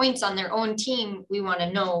for points on their own team, we want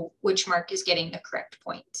to know which Mark is getting the correct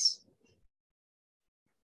points.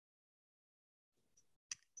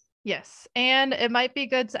 Yes, and it might be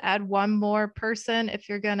good to add one more person if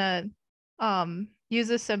you're gonna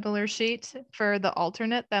use a similar sheet for the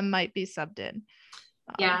alternate that might be subbed in.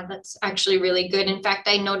 Yeah, that's actually really good. In fact,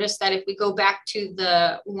 I noticed that if we go back to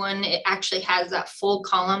the one, it actually has that full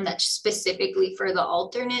column that's specifically for the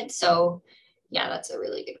alternate. So yeah, that's a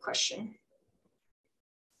really good question.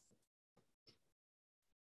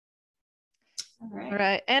 All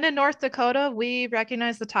right. And in North Dakota, we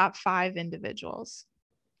recognize the top 5 individuals.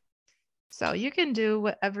 So you can do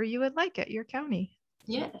whatever you would like at your county.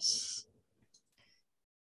 Yes.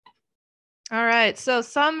 All right. So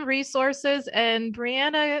some resources, and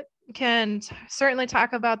Breana can certainly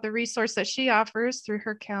talk about the resource that she offers through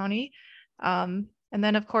her county. And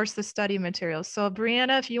then, of course, the study materials. So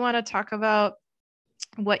Breana, if you want to talk about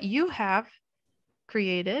what you have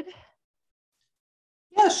created.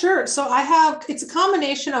 Yeah, sure. So it's a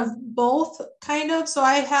combination of both kind of. So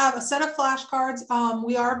I have a set of flashcards.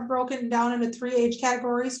 We are broken down into 3 age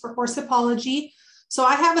categories for horse hippology. So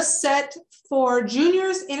I have a set for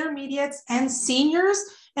juniors, intermediates, and seniors.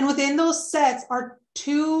 And within those sets are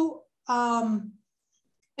 2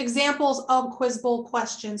 examples of quiz bowl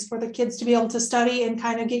questions for the kids to be able to study and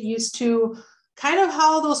kind of get used to kind of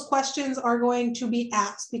how those questions are going to be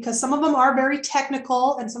asked, because some of them are very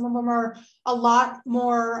technical and some of them are a lot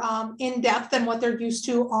more in-depth than what they're used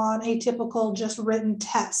to on a typical just written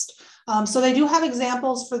test. So they do have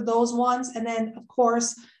examples for those ones. And then, of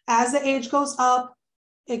course, as the age goes up,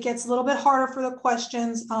 it gets a little bit harder for the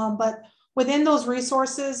questions. But within those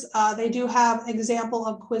resources, they do have an example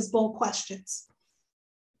of quiz bowl questions.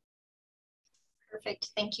 Perfect.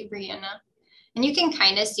 Thank you, Breana. And you can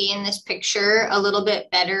kind of see in this picture a little bit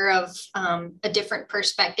better of a different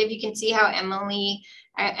perspective. You can see how Emily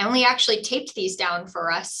actually taped these down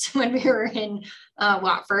for us when we were in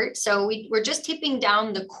Watford. So we're just taping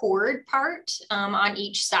down the cord part on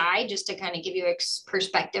each side, just to kind of give you a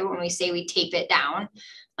perspective when we say we tape it down.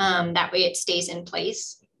 That way it stays in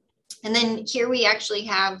place. And then here we actually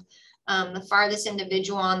have the farthest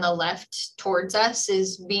individual on the left towards us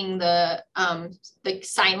is being the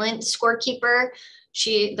silent scorekeeper.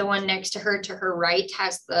 The one next to her right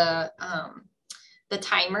has the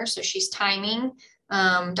timer, so she's timing.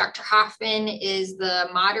 Dr. Hoffman is the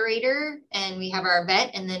moderator, and we have our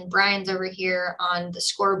vet, and then Brian's over here on the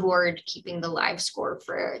scoreboard keeping the live score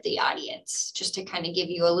for the audience, just to kind of give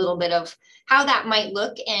you a little bit of how that might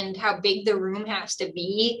look and how big the room has to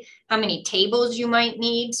be, how many tables you might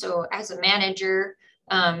need. So as a manager,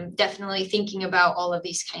 definitely thinking about all of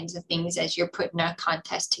these kinds of things as you're putting a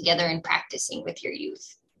contest together and practicing with your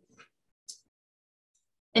youth.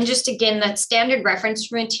 And just again, that standard reference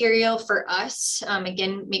material for us,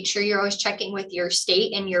 again, make sure you're always checking with your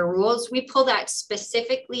state and your rules. We pull that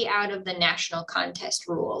specifically out of the national contest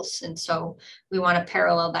rules. And so we want to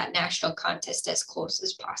parallel that national contest as close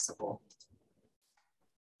as possible.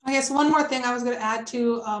 I guess one more thing I was going to add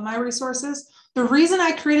to my resources. The reason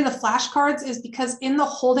I created the flashcards is because in the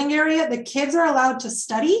holding area, the kids are allowed to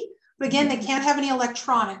study, but again, they can't have any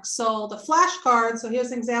electronics. So the flashcards, so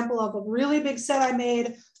here's an example of a really big set I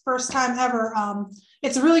made, first time ever.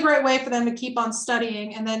 It's a really great way for them to keep on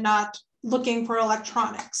studying and then not looking for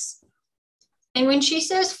electronics. And when she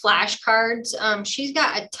says flashcards, she's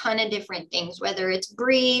got a ton of different things, whether it's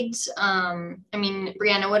breeds. I mean,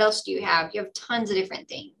 Breana, what else do you have? You have tons of different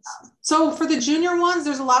things. So for the junior ones,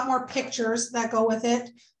 there's a lot more pictures that go with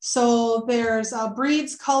it. So there's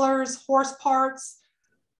breeds, colors, horse parts.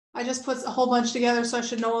 I just put a whole bunch together, so I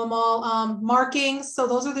should know them all. Markings, so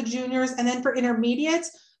those are the juniors. And then for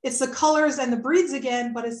intermediates, it's the colors and the breeds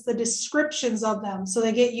again, but it's the descriptions of them. So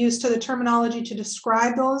they get used to the terminology to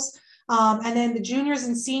describe those. And then the juniors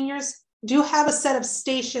and seniors do have a set of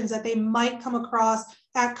stations that they might come across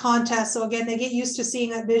at contests. So again, they get used to seeing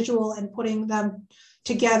that visual and putting them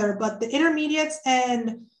together. But the intermediates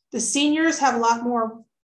and the seniors have a lot more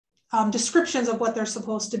descriptions of what they're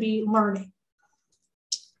supposed to be learning.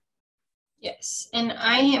 Yes, and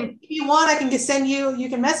I am. If you want, I can just send you, you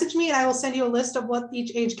can message me and I will send you a list of what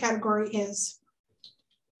each age category is.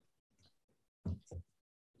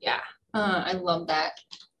 Yeah, I love that.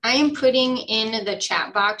 I am putting in the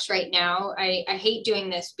chat box right now. I hate doing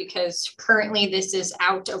this because currently this is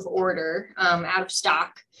out of order, out of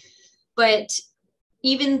stock. But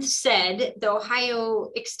even said, the Ohio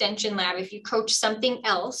Extension Lab, if you coach something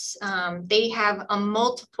else, they have a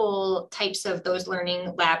multiple types of those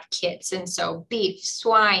learning lab kits. And so beef,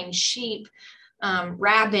 swine, sheep,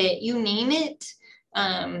 rabbit, you name it.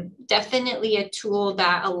 Definitely a tool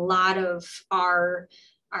that a lot of our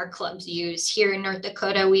clubs use. Here in North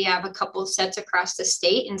Dakota, we have a couple sets across the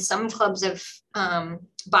state, and some clubs have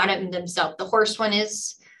bought it themselves. The horse one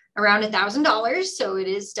is around $1,000, so it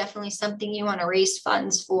is definitely something you want to raise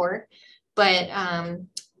funds for. But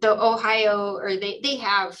the Ohio, or they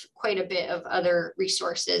have quite a bit of other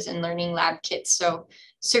resources and learning lab kits, so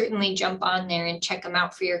certainly jump on there and check them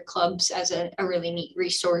out for your clubs as a really neat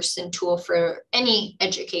resource and tool for any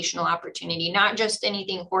educational opportunity, not just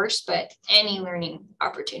anything horse, but any learning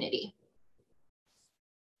opportunity.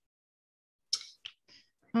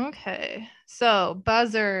 Okay, so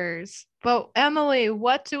buzzers. But Emily,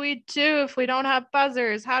 what do we do if we don't have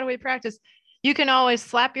buzzers? How do we practice? You can always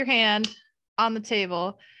slap your hand on the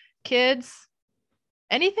table. Kids,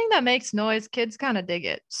 anything that makes noise, kids kind of dig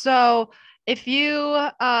it. So if you,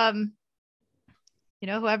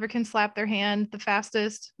 whoever can slap their hand the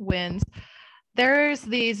fastest wins. There's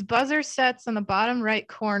these buzzer sets in the bottom right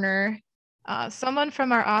corner. Someone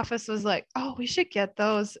from our office was like, oh, we should get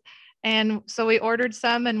those. And so we ordered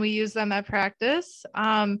some and we use them at practice.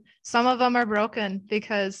 Some of them are broken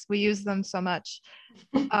because we use them so much.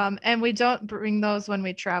 And we don't bring those when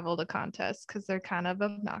we travel to contests because they're kind of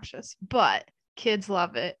obnoxious, but kids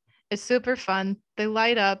love it. It's super fun. They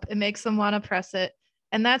light up. It makes them want to press it.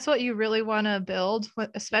 And that's what you really want to build,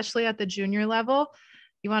 especially at the junior level.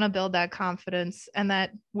 You want to build that confidence and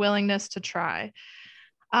that willingness to try.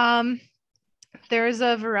 There's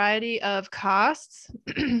a variety of costs.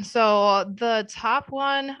 So the top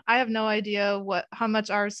one, I have no idea how much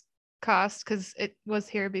ours cost because it was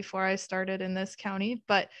here before I started in this county,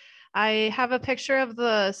 but I have a picture of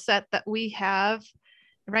the set that we have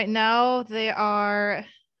right now. They are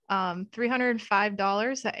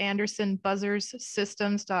 $305 at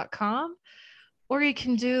andersonbuzzersystems.com, or you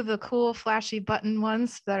can do the cool flashy button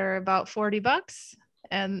ones that are about $40.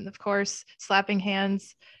 And of course, slapping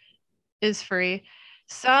hands is free.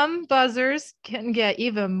 Some buzzers can get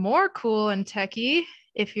even more cool and techie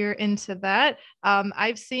if you're into that.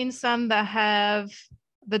 I've seen some that have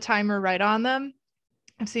the timer right on them.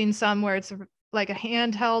 I've seen some where it's like a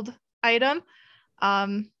handheld item.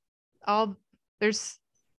 There's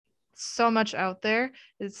so much out there.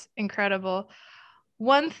 It's incredible.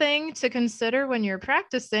 One thing to consider when you're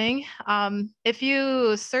practicing, if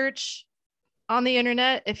you search on the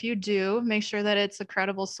internet, if you do, make sure that it's a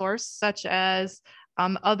credible source, such as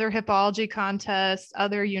other hippology contests,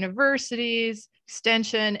 other universities,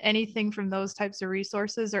 extension, anything from those types of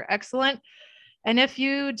resources are excellent. And if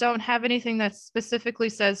you don't have anything that specifically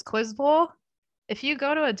says Quiz Bowl, if you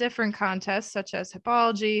go to a different contest, such as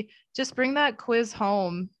hippology, just bring that quiz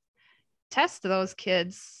home. Test those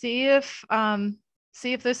kids. See if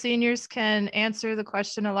the seniors can answer the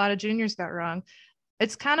question a lot of juniors got wrong.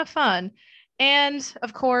 It's kind of fun. And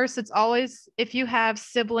of course, it's always, if you have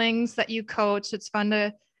siblings that you coach, it's fun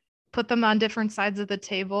to put them on different sides of the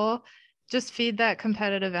table. Just feed that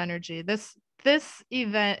competitive energy. This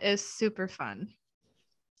event is super fun.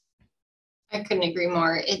 I couldn't agree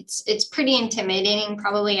more. It's pretty intimidating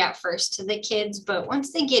probably at first to the kids, but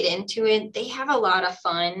once they get into it, they have a lot of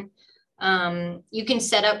fun. You can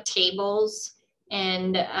set up tables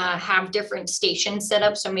and have different stations set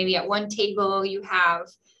up. So maybe at one table you have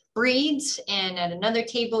breeds, and at another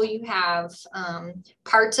table you have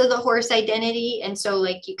parts of the horse identity. And so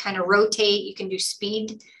like you kind of rotate, you can do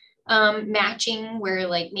speed matching where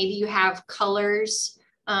like maybe you have colors,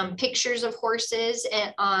 pictures of horses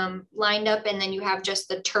and lined up, and then you have just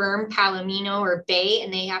the term palomino or bay,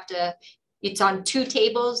 and they have to, it's on two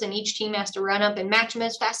tables and each team has to run up and match them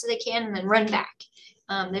as fast as they can and then run back.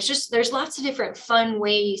 There's lots of different fun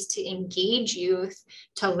ways to engage youth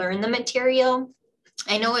to learn the material.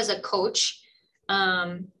 I know as a coach,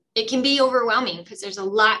 it can be overwhelming because there's a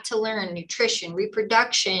lot to learn: nutrition,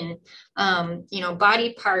 reproduction,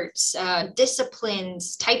 body parts,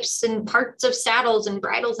 disciplines, types and parts of saddles and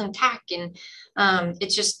bridles and tack. And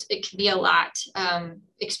it can be a lot,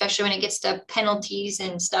 especially when it gets to penalties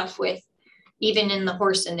and stuff with even in the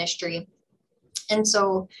horse industry. And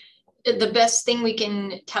so the best thing we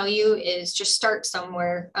can tell you is just start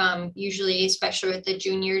somewhere. Usually, especially with the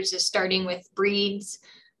juniors, is starting with breeds,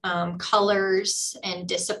 colors, and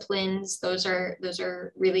disciplines. Those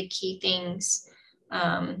are really key things.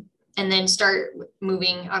 And then start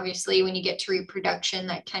moving. Obviously, when you get to reproduction,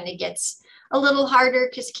 that kind of gets a little harder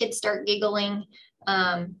because kids start giggling.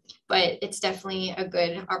 But it's definitely a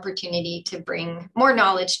good opportunity to bring more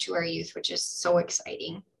knowledge to our youth, which is so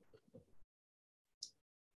exciting.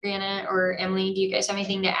 Breana or Emily, do you guys have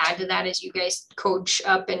anything to add to that as you guys coach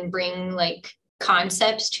up and bring like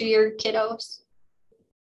concepts to your kiddos?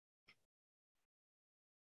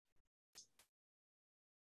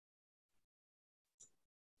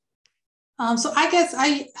 So I guess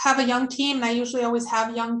I have a young team, and I usually always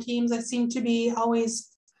have young teams. I seem to be always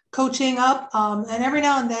coaching up, and every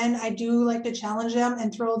now and then I do like to challenge them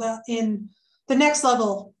and throw them in the next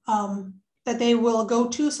level that they will go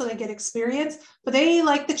to so they get experience. But they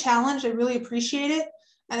like the challenge. They really appreciate it.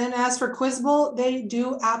 And then as for Quiz Bowl, they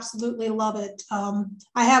do absolutely love it.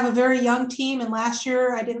 I have a very young team, and last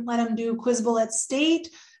year I didn't let them do Quiz Bowl at state,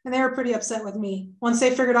 and they were pretty upset with me. Once they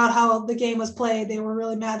figured out how the game was played, they were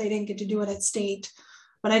really mad they didn't get to do it at state.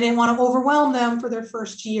 But I didn't want to overwhelm them for their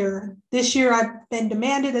first year. This year I've been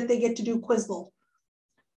demanded that they get to do Quiz Bowl.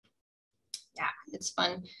 Yeah, it's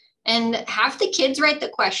fun. And have the kids write the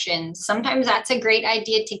questions. Sometimes that's a great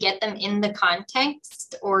idea to get them in the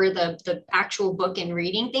context or the actual book and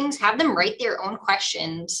reading things. Have them write their own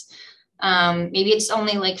questions. Maybe it's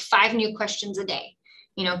only like 5 new questions a day.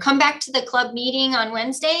 Come back to the club meeting on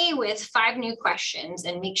Wednesday with 5 new questions,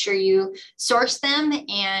 and make sure you source them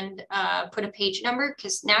and put a page number,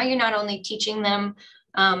 because now you're not only teaching them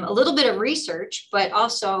a little bit of research, but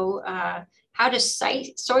also how to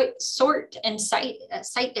sort and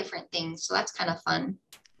cite different things. So that's kind of fun.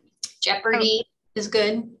 Jeopardy is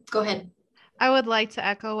good. Go ahead. I would like to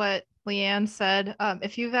echo what Leanne said.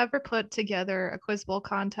 If you've ever put together a Quiz Bowl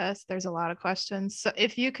contest, there's a lot of questions. So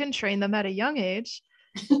if you can train them at a young age,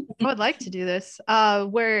 I would like to do this,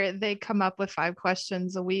 where they come up with 5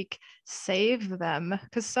 questions a week. Save them,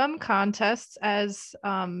 because some contests, as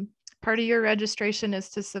part of your registration, is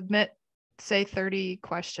to submit, say, 30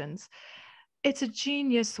 questions. It's a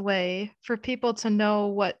genius way for people to know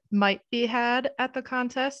what might be had at the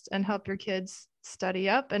contest and help your kids study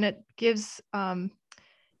up. And it gives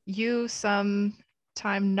you some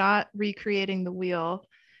time not recreating the wheel,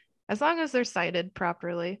 as long as they're cited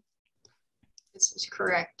properly. This is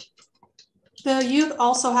correct. The youth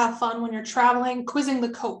also have fun when you're traveling, quizzing the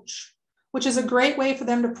coach, which is a great way for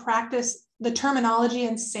them to practice the terminology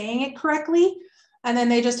and saying it correctly. And then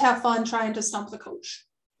they just have fun trying to stump the coach.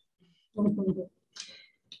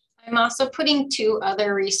 I'm also putting 2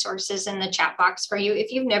 other resources in the chat box for you.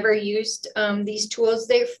 If you've never used these tools,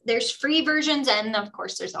 there's free versions, and of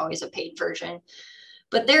course there's always a paid version,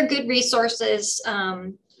 but they're good resources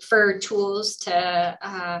for tools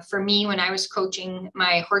for me when I was coaching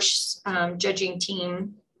my horse judging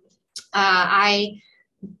team. I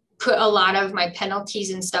put a lot of my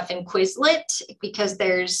penalties and stuff in Quizlet, because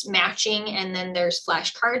there's matching and then there's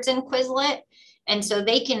flashcards in Quizlet. And so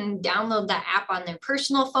they can download that app on their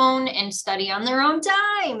personal phone and study on their own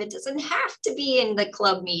time. It doesn't have to be in the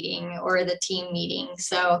club meeting or the team meeting.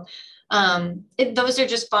 So those are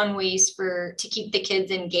just fun ways to keep the kids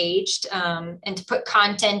engaged, and to put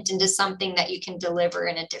content into something that you can deliver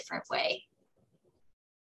in a different way.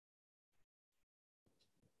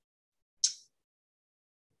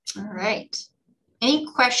 All right. Any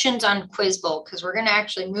questions on Quiz Bowl? Because we're going to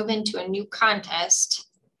actually move into a new contest.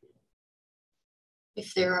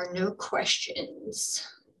 If there are no questions.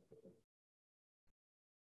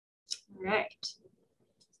 All right.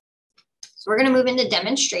 So we're going to move into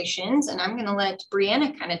demonstrations, and I'm going to let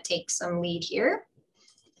Breana kind of take some lead here.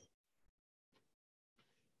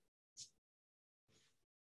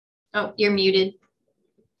 Oh, you're muted.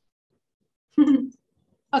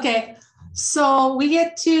 Okay, so we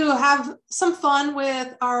get to have some fun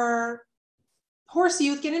with our horse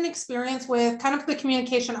youth, get an experience with kind of the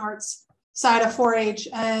communication arts side of 4-H.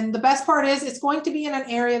 And the best part is it's going to be in an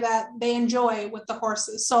area that they enjoy with the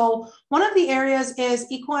horses. So one of the areas is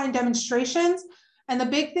equine demonstrations. And the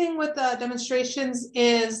big thing with the demonstrations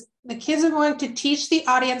is the kids are going to teach the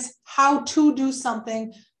audience how to do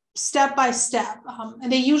something step by step. And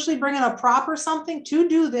they usually bring in a prop or something to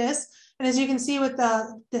do this. And as you can see with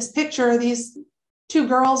this picture, these two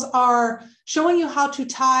girls are showing you how to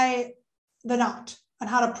tie the knot and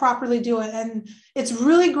how to properly do it. And it's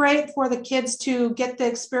really great for the kids to get the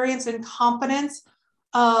experience and confidence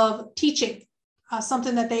of teaching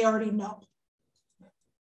something that they already know.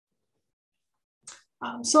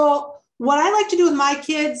 So what I like to do with my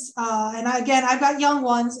kids, and again, I've got young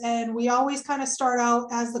ones, and we always kind of start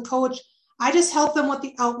out as the coach. I just help them with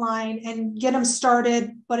the outline and get them started,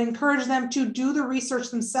 but encourage them to do the research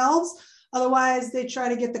themselves. Otherwise, they try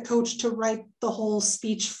to get the coach to write the whole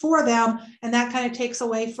speech for them. And that kind of takes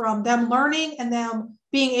away from them learning and them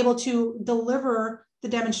being able to deliver the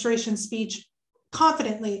demonstration speech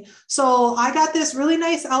confidently. So I got this really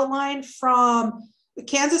nice outline from the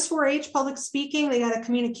Kansas 4-H Public Speaking. They got a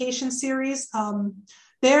communication series.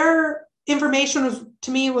 Their information was,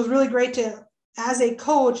 to me, was really great to, as a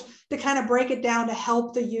coach, to kind of break it down to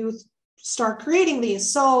help the youth start creating these.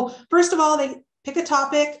 So first of all, they pick a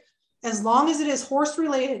topic. As long as it is horse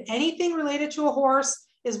related, anything related to a horse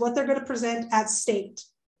is what they're going to present at state.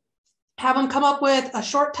 Have them come up with a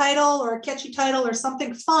short title or a catchy title or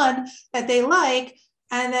something fun that they like.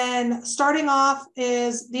 And then starting off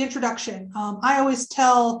is the introduction. I always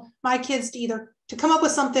tell my kids to come up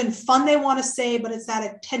with something fun they want to say, but it's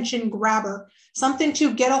that attention grabber, something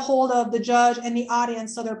to get a hold of the judge and the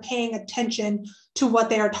audience so they're paying attention to what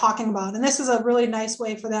they are talking about. And this is a really nice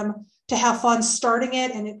way for them to have fun starting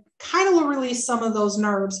it, and it kind of will release some of those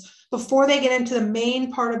nerves before they get into the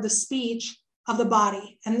main part of the speech of the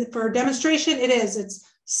body. And for a demonstration, it's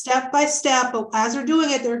step by step, but as they're doing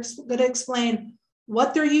it, they're going to explain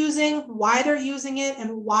what they're using, why they're using it,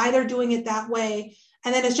 and why they're doing it that way.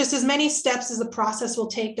 And then it's just as many steps as the process will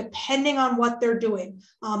take, depending on what they're doing.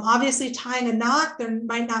 Obviously, tying a knot, there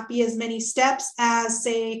might not be as many steps as,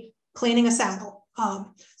 say, cleaning a saddle.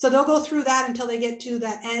 So they'll go through that until they get to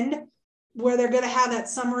the end, where they're going to have that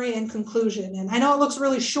summary and conclusion. And I know it looks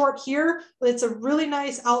really short here, but it's a really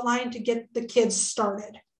nice outline to get the kids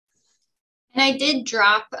started. And I did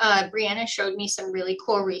drop, Breana showed me some really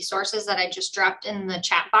cool resources that I just dropped in the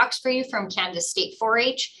chat box for you from Kansas State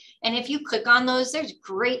 4-H. And if you click on those, there's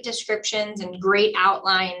great descriptions and great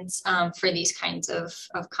outlines for these kinds of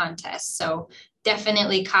contests. So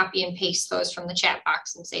definitely copy and paste those from the chat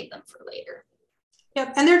box and save them for later.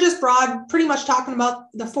 Yep, and they're just broad, pretty much talking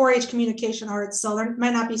about the 4-H communication arts. So they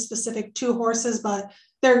might not be specific to horses, but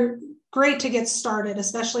they're great to get started,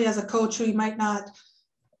 especially as a coach who you might not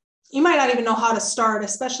even know how to start,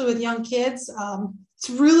 especially with young kids. It's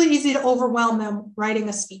really easy to overwhelm them writing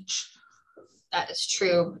a speech. That is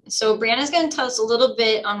true. So Breana's going to tell us a little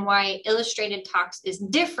bit on why illustrated talks is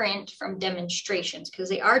different from demonstrations, because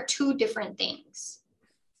they are two different things.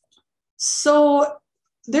 So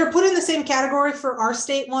they're put in the same category for our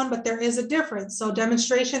state one, but there is a difference. So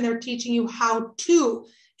demonstration, they're teaching you how to.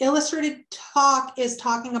 Illustrated talk is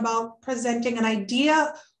talking about presenting an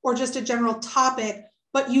idea or just a general topic,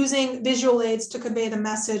 but using visual aids to convey the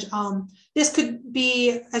message. This could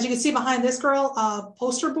be, as you can see behind this girl, a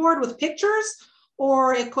poster board with pictures,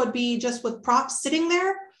 or it could be just with props sitting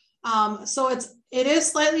there. So it is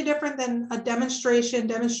slightly different than a demonstration.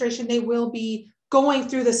 Demonstration, they will be going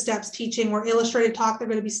through the steps teaching, where illustrated talk, they're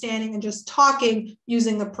going to be standing and just talking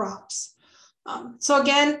using the props. So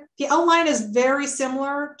again, the outline is very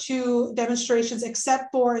similar to demonstrations,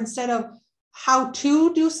 except for instead of how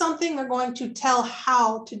to do something, they're going to tell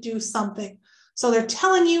how to do something. So they're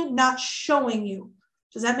telling you, not showing you.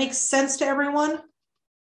 Does that make sense to everyone?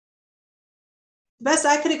 The best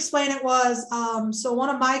I could explain it was, so one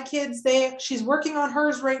of my kids, she's working on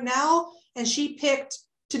hers right now, and she picked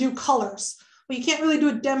to do colors. Well, you can't really do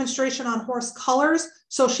a demonstration on horse colors,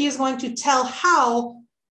 so she is going to tell how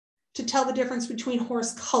to tell the difference between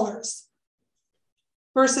horse colors.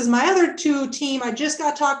 versus my other two team I just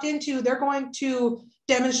got talked into, they're going to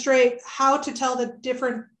demonstrate how to tell the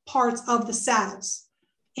different parts of the saddles,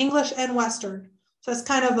 English and Western. So it's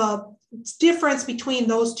kind of a difference between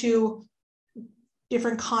those two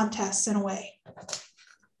different contests in a way.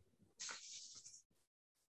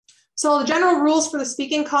 So the general rules for the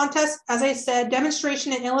speaking contest, as I said,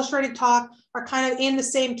 demonstration and illustrated talk are kind of in the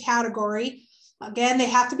same category. Again, they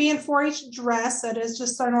have to be in 4-H dress. That is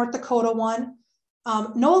just our North Dakota one.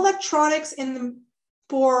 No electronics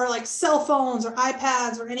for like cell phones or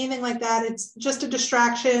iPads or anything like that. It's just a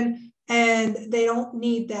distraction and they don't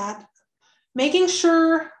need that. Making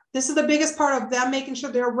sure, this is the biggest part of them, making sure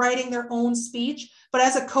they're writing their own speech, but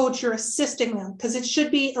as a coach, you're assisting them because it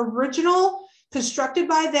should be original, constructed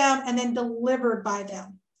by them, and then delivered by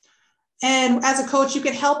them. And as a coach, you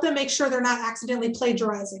can help them make sure they're not accidentally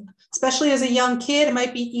plagiarizing. Especially as a young kid, it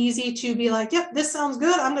might be easy to be like, yep, this sounds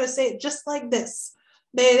good. I'm going to say it just like this.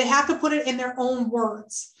 They have to put it in their own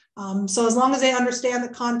words. So as long as they understand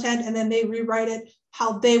the content and then they rewrite it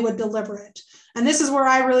how they would deliver it. And this is where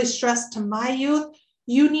I really stress to my youth,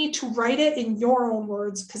 you need to write it in your own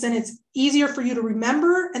words because then it's easier for you to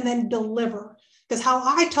remember and then deliver. Because how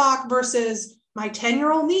I talk versus my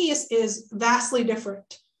 10-year-old niece is vastly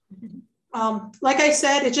different. Like I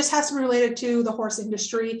said, it just has to be related to the horse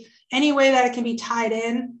industry. Any way that it can be tied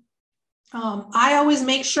in. I always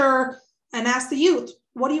make sure and ask the youth,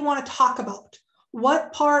 what do you want to talk about?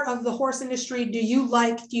 What part of the horse industry do you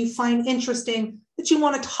like, do you find interesting that you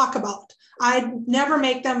want to talk about? I never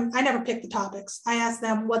pick the topics. I ask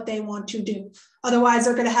them what they want to do. Otherwise,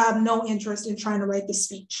 they're going to have no interest in trying to write the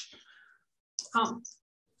speech.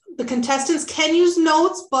 The contestants can use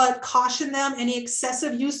notes, but caution them, any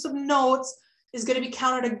excessive use of notes is going to be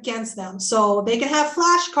counted against them. So they can have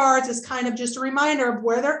flashcards as kind of just a reminder of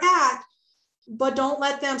where they're at, but don't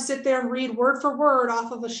let them sit there and read word for word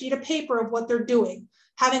off of a sheet of paper of what they're doing.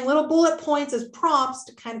 Having little bullet points as prompts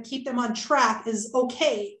to kind of keep them on track is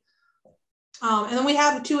okay. And then we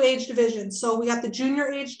have the 2 age divisions. So we got the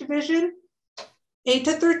junior age division, 8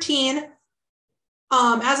 to 13.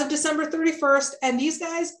 As of December 31st, and these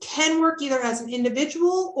guys can work either as an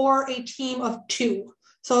individual or a team of 2.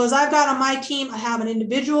 So as I've got on my team, I have an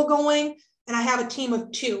individual going and I have a team of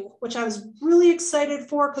 2, which I was really excited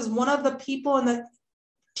for because one of the people in the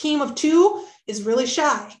team of 2 is really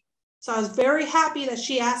shy. So I was very happy that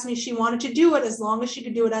she asked me if she wanted to do it as long as she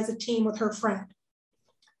could do it as a team with her friend.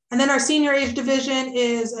 And then our senior age division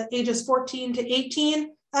is ages 14 to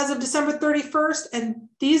 18. As of December 31st, and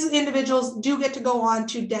these individuals do get to go on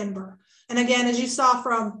to Denver. And again, as you saw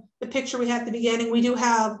from the picture we had at the beginning, we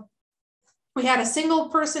had a single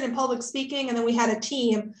person in public speaking, and then we had a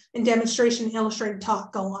team in demonstration and illustrated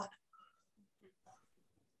talk go on.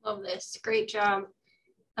 Love this, great job.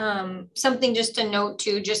 Something just to note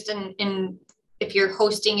too, just in if you're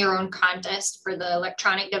hosting your own contest for the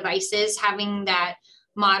electronic devices, having that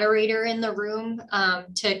moderator in the room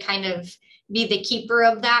to kind of be the keeper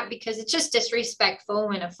of that, because it's just disrespectful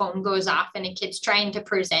when a phone goes off and a kid's trying to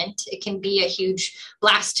present. It can be a huge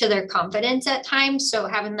blast to their confidence at times. So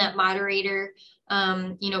having that moderator,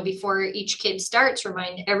 before each kid starts,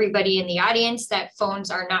 remind everybody in the audience that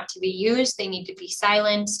phones are not to be used. They need to be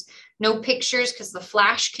silenced. No pictures, because the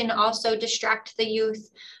flash can also distract the youth.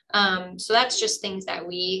 So that's just things that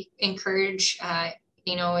we encourage,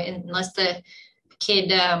 unless the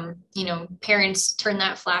kid, parents turn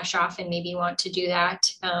that flash off and maybe want to do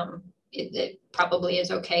that. It probably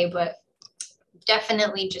is okay, but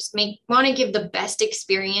definitely just want to give the best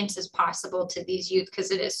experience as possible to these youth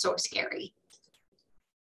because it is so scary.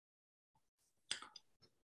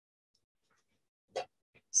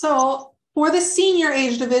 So for the senior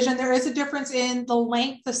age division, there is a difference in the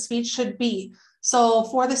length the speech should be. So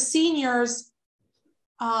for the seniors,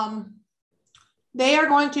 they are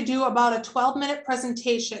going to do about a 12-minute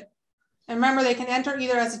presentation. And remember, they can enter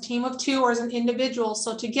either as a team of 2 or as an individual.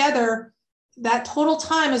 So together, that total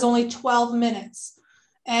time is only 12 minutes.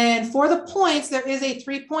 And for the points, there is a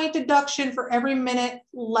 3-point deduction for every minute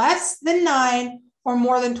less than 9 or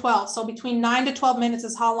more than 12. So between 9 to 12 minutes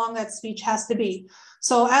is how long that speech has to be.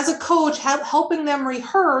 So as a coach, helping them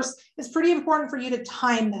rehearse is pretty important for you to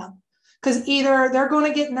time them. Because either they're going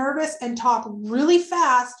to get nervous and talk really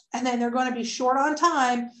fast, and then they're going to be short on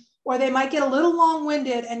time, or they might get a little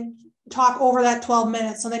long-winded and talk over that 12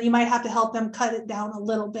 minutes. So then you might have to help them cut it down a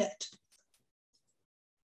little bit.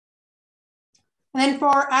 And then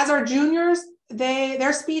as our juniors,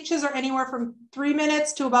 their speeches are anywhere from 3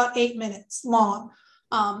 minutes to about 8 minutes long.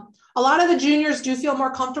 A lot of the juniors do feel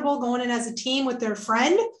more comfortable going in as a team with their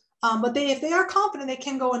friend. But if they are confident, they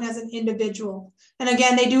can go in as an individual. And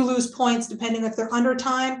again, they do lose points depending if they're under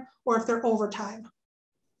time or if they're overtime.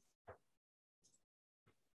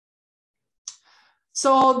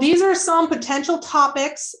 So these are some potential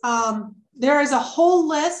topics. There is a whole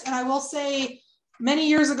list, and I will say many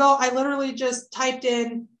years ago, I literally just typed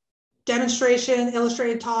in demonstration,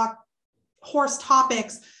 illustrated talk, horse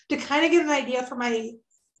topics to kind of get an idea for my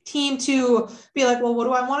team to be like, well, what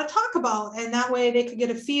do I want to talk about? And that way they could get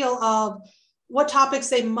a feel of what topics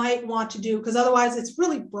they might want to do, because otherwise it's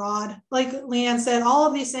really broad. Like Leanne said, all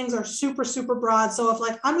of these things are super, super broad. So if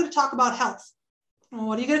like, I'm going to talk about health, well,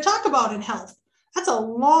 what are you going to talk about in health? That's a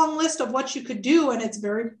long list of what you could do. And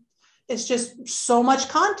it's just so much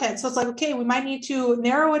content. So it's like, okay, we might need to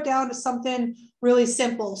narrow it down to something really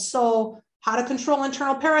simple. So how to control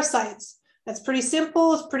internal parasites. That's pretty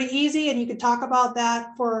simple. It's pretty easy. And you could talk about that'd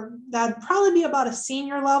probably be about a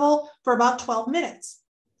senior level for about 12 minutes.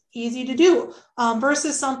 Easy to do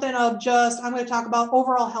versus something of just, I'm going to talk about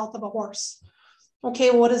overall health of a horse. Okay,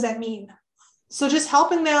 well, what does that mean? So just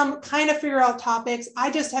helping them kind of figure out topics.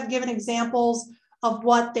 I just have given examples of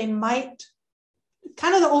what they might,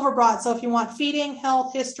 kind of the overbroad. So if you want feeding,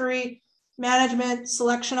 health, history, management,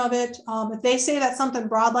 selection of it, if they say that's something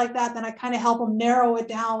broad like that, then I kind of help them narrow it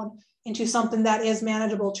down into something that is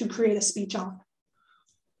manageable to create a speech on.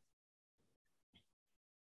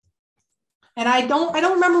 And I don't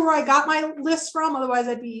remember where I got my list from. Otherwise,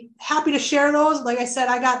 I'd be happy to share those. Like I said,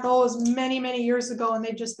 I got those many, many years ago, and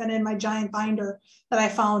they've just been in my giant binder that I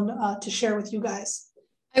found to share with you guys.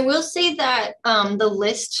 I will say that the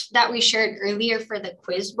list that we shared earlier for the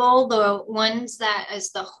quiz bowl, the ones that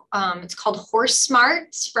is it's called Horse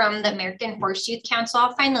Smarts from the American Horse Youth Council.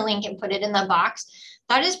 I'll find the link and put it in the box.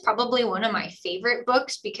 That is probably one of my favorite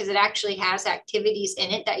books because it actually has activities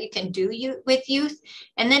in it that you can do with youth.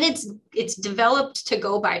 And then it's developed to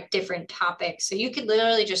go by different topics. So you could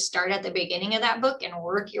literally just start at the beginning of that book and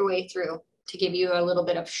work your way through to give you a little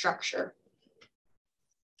bit of structure.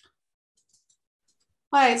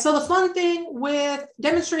 All right, so the fun thing with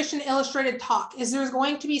demonstration illustrated talk is there's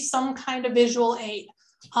going to be some kind of visual aid.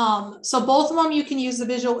 So both of them you can use the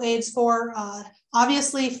visual aids for.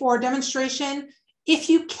 Obviously for demonstration, if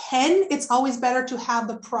you can, it's always better to have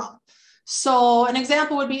the prop. So an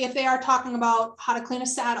example would be if they are talking about how to clean a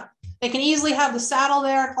saddle. They can easily have the saddle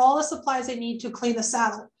there and all the supplies they need to clean the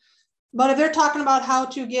saddle. But if they're talking about how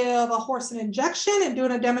to give a horse an injection and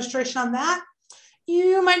doing a demonstration on that,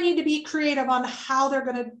 you might need to be creative on how they're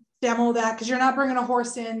going to demo that because you're not bringing a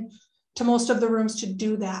horse in to most of the rooms to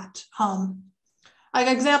do that. Like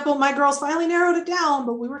example, my girls finally narrowed it down,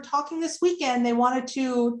 but we were talking this weekend. They wanted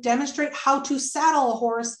to demonstrate how to saddle a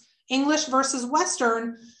horse, English versus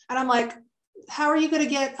Western. And I'm like, how are you going to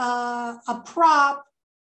get a prop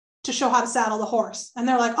to show how to saddle the horse? And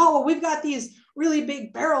they're like, oh, well, we've got these really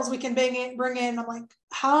big barrels we can bring in. I'm like,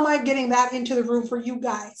 how am I getting that into the room for you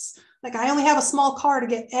guys? Like I only have a small car to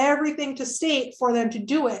get everything to state for them to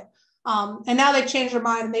do it. And now they've changed their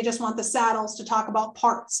mind and they just want the saddles to talk about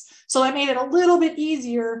parts. So I made it a little bit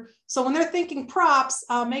easier. So when they're thinking props,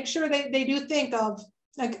 make sure they do think of,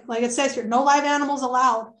 like it says here, no live animals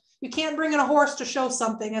allowed. You can't bring in a horse to show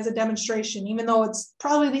something as a demonstration, even though it's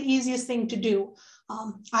probably the easiest thing to do.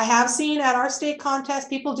 I have seen at our state contest,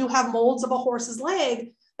 people do have molds of a horse's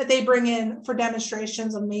leg that they bring in for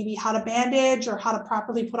demonstrations of maybe how to bandage or how to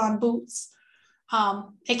properly put on boots.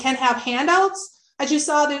 It can have handouts. As you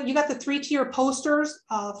saw, you got the 3-tier posters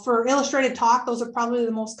for illustrated talk. Those are probably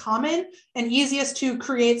the most common and easiest to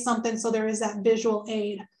create something so there is that visual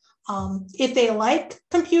aid. If they like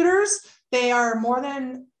computers, they are more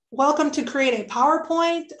than welcome to create a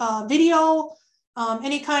PowerPoint, video,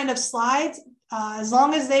 any kind of slides, as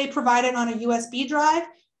long as they provide it on a USB drive.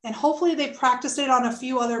 And hopefully they practiced it on a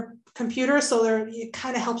few other computers so it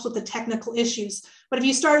kind of helps with the technical issues. But if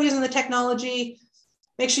you start using the technology,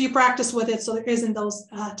 make sure you practice with it so there isn't those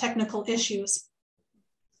technical issues.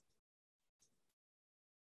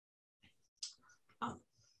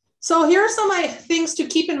 So here are some things to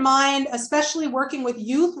keep in mind, especially working with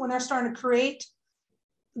youth when they're starting to create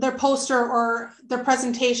their poster or their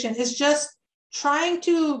presentation, is just trying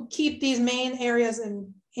to keep these main areas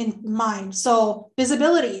in mind. So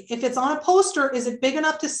visibility, if it's on a poster, is it big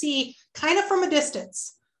enough to see kind of from a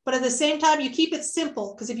distance? But at the same time, you keep it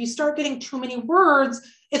simple, because if you start getting too many words,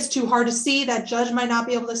 it's too hard to see. That judge might not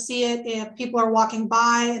be able to see it. If people are walking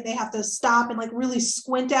by and they have to stop and like really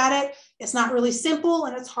squint at it, it's not really simple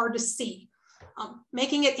and it's hard to see.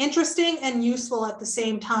 Making it interesting and useful at the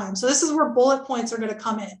same time. So this is where bullet points are going to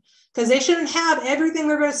come in, because they shouldn't have everything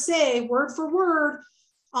they're going to say word for word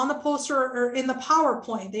on the poster or in the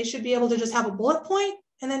PowerPoint. They should be able to just have a bullet point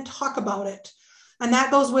and then talk about it. And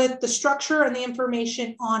that goes with the structure and the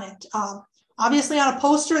information on it. Obviously on a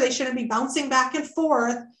poster, they shouldn't be bouncing back and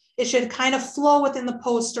forth. It should kind of flow within the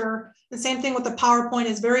poster. The same thing with the PowerPoint.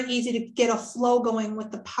 Is very easy to get a flow going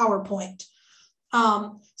with the PowerPoint.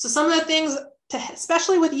 So some of the things,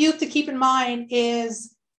 especially with youth, to keep in mind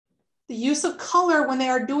is the use of color when they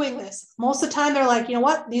are doing this. Most of the time they're like, you know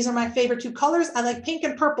what, these are my favorite two colors. I like pink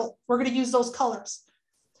and purple. We're going to use those colors.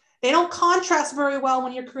 They don't contrast very well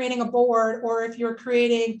when you're creating a board or if you're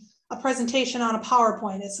creating a presentation on a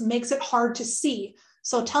PowerPoint. It makes it hard to see.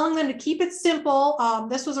 So telling them to keep it simple.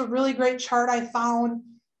 This was a really great chart I found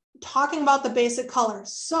talking about the basic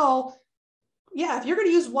colors. So yeah, if you're going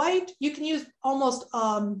to use white, you can use almost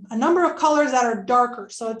a number of colors that are darker.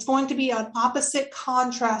 So it's going to be an opposite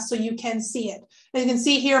contrast so you can see it. And you can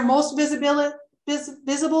see here, most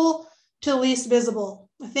visible to least visible.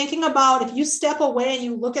 Thinking about if you step away and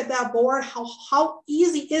you look at that board, how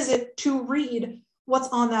easy is it to read what's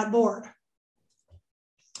on that board?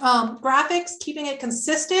 Graphics, keeping it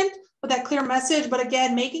consistent with that clear message, but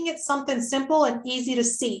again, making it something simple and easy to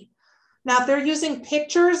see. Now, if they're using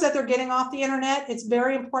pictures that they're getting off the internet, it's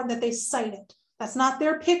very important that they cite it. That's not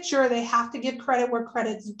their picture. They have to give credit where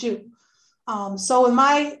credit's due. So in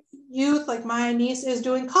my youth, like my niece is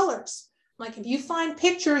doing colors. Like if you find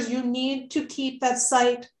pictures, you need to keep that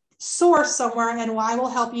site source somewhere, and I will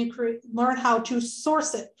help you learn how to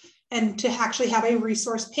source it and to actually have a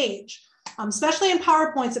resource page. Especially in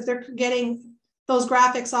PowerPoints, if they're getting those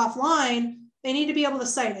graphics offline, they need to be able to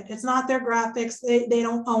cite it. It's not their graphics. They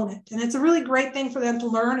don't own it. And it's a really great thing for them to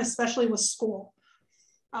learn, especially with school.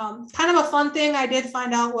 Kind of a fun thing I did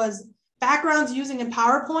find out was backgrounds using in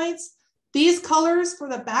PowerPoints. These colors for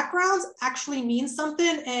the backgrounds actually mean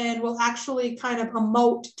something and will actually kind of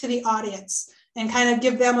emote to the audience and kind of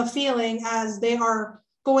give them a feeling as they are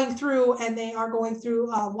going through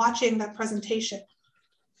watching that presentation.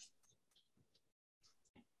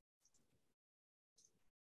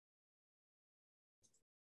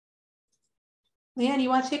 Leanne, you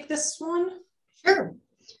want to take this one? Sure.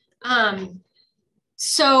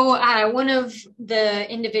 So one of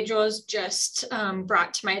the individuals just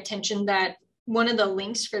brought to my attention that one of the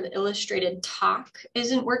links for the illustrated talk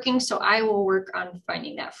isn't working. So I will work on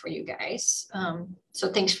finding that for you guys.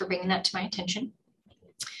 So thanks for bringing that to my attention.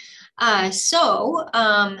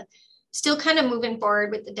 Still kind of moving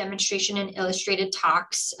forward with the demonstration and illustrated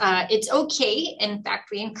talks. It's okay. In fact,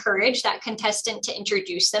 we encourage that contestant to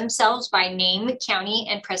introduce themselves by name, county,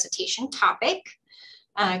 and presentation topic.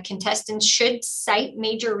 Contestants should cite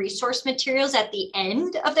major resource materials at the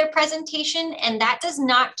end of their presentation, and that does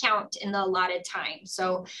not count in the allotted time.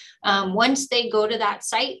 So once they go to that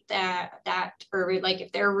site, or like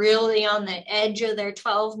if they're really on the edge of their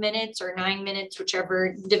 12 minutes or 9 minutes,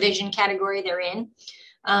 whichever division category they're in,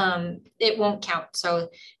 it won't count. So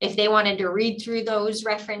if they wanted to read through those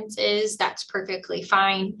references, that's perfectly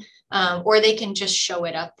fine. Or they can just show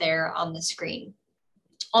it up there on the screen.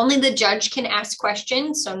 Only the judge can ask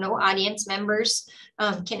questions, so no audience members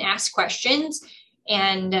can ask questions.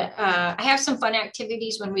 And I have some fun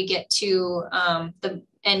activities when we get to the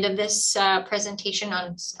end of this presentation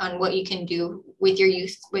on what you can do with your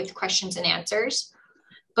youth with questions and answers.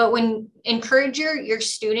 But encourage your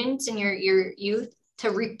students and your youth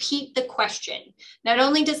to repeat the question. Not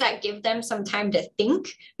only does that give them some time to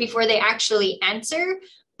think before they actually answer,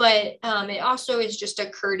 but it also is just a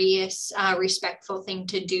courteous, respectful thing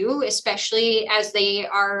to do, especially as they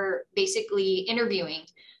are basically interviewing.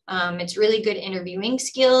 It's really good interviewing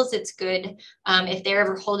skills. It's good if they're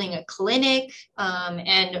ever holding a clinic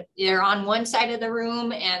and they're on one side of the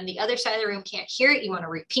room and the other side of the room can't hear it. You want to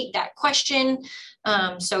repeat that question.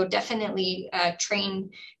 So definitely train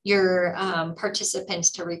your participants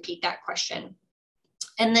to repeat that question.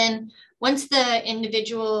 And then once the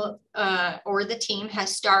individual or the team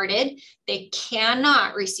has started, they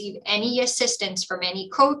cannot receive any assistance from any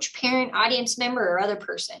coach, parent, audience member, or other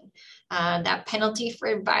person. That penalty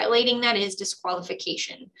for violating that is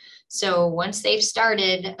disqualification. So once they've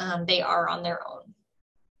started, they are on their own.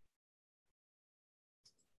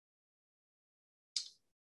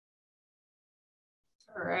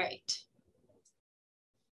 All right.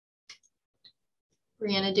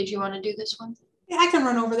 Breana, did you want to do this one? Yeah, I can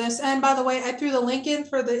run over this. And by the way, I threw the link in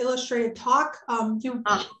for the illustrated talk.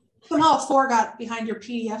 Somehow a 4 got behind your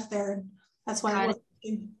PDF there, and that's why I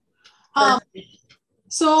wasn't.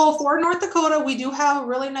 So for North Dakota, we do have a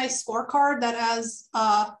really nice scorecard that as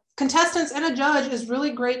contestants and a judge is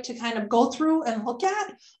really great to kind of go through and look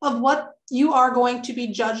at of what you are going to be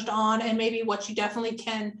judged on and maybe what you definitely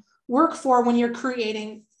can work for when you're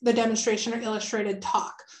creating the demonstration or illustrated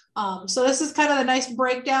talk. So this is kind of the nice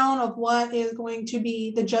breakdown of what is going to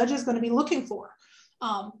be, the judge is going to be looking for.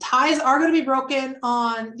 Ties are going to be broken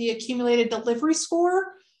on the accumulated delivery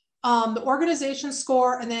score, the organization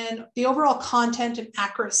score, and then the overall content and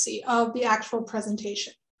accuracy of the actual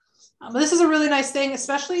presentation. But this is a really nice thing,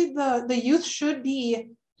 especially the youth should be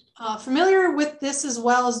familiar with this as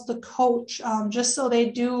well as the coach, just so they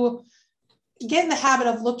do get in the habit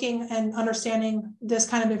of looking and understanding this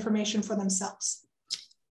kind of information for themselves.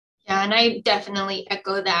 Yeah, and I definitely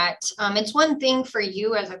echo that. It's one thing for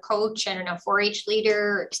you as a coach and a 4-H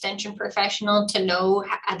leader or extension professional to know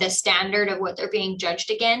the standard of what they're being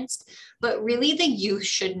judged against, but really the youth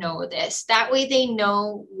should know this. That way they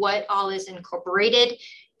know what all is incorporated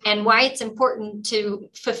and why it's important to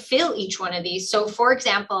fulfill each one of these. So for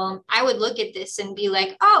example, I would look at this and be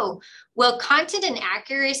like, oh, well, content and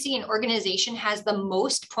accuracy and organization has the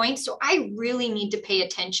most points. So I really need to pay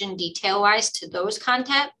attention detail-wise to those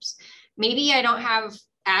concepts. Maybe I don't have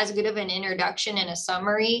as good of an introduction and a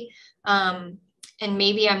summary. And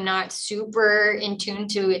maybe I'm not super in tune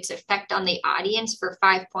to its effect on the audience for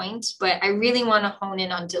 5 points, but I really want to hone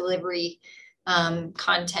in on delivery,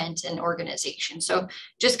 content and organization. So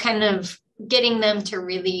just kind of getting them to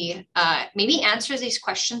really maybe answer these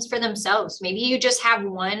questions for themselves. Maybe you just have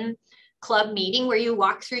one club meeting where you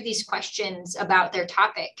walk through these questions about their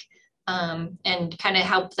topic, and kind of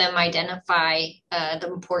help them identify the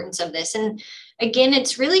importance of this. And again,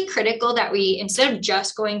 it's really critical that we, instead of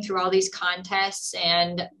just going through all these contests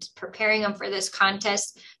and preparing them for this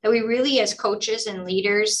contest, that we really, as coaches and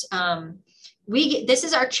leaders, this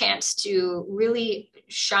is our chance to really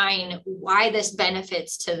shine why this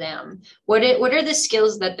benefits to them. What are the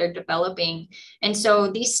skills that they're developing? And so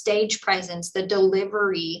these stage presence, the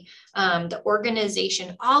delivery, the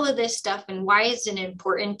organization, all of this stuff, and why is it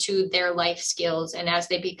important to their life skills and as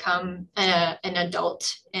they become an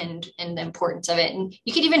adult, and the importance of it. And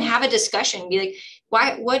you could even have a discussion, be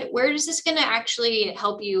like, where is this going to actually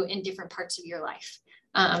help you in different parts of your life?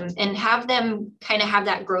 And have them kind of have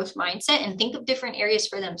that growth mindset and think of different areas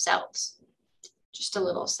for themselves. Just a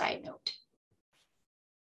little side note.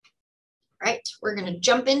 All right, we're going to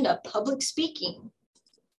jump into public speaking.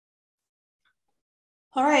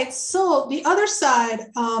 All right, so the other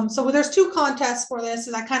side, so there's 2 contests for this,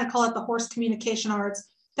 and I kind of call it the horse communication arts: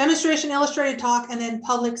 demonstration, illustrated talk, and then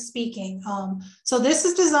public speaking. So this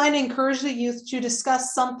is designed to encourage the youth to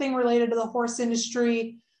discuss something related to the horse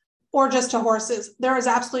industry or just to horses. There is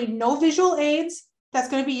absolutely no visual aids that's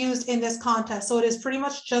going to be used in this contest. So it is pretty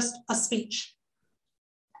much just a speech.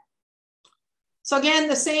 So again,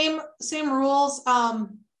 the same rules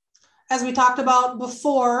as we talked about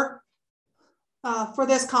before for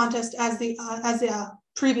this contest as the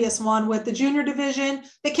previous one with the junior division.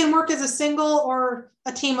 They can work as a single or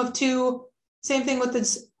a team of 2. Same thing with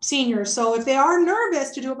the seniors. So if they are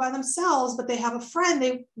nervous to do it by themselves, but they have a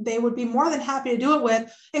friend they would be more than happy to do it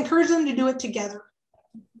with, encourage them to do it together.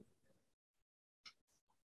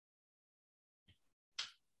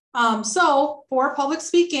 So for public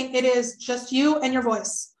speaking, it is just you and your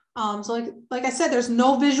voice. So like I said, there's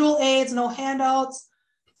no visual aids, no handouts,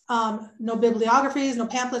 no bibliographies, no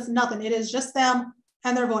pamphlets, nothing. It is just them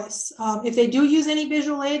and their voice. If they do use any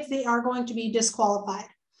visual aids, they are going to be disqualified.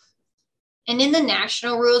 And in the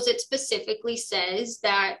national rules, it specifically says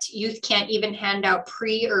that youth can't even hand out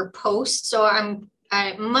pre or post. So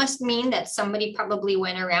I must mean that somebody probably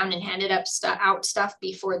went around and handed out stuff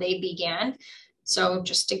before they began. So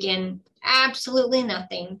just again, absolutely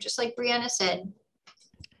nothing, just like Breana said.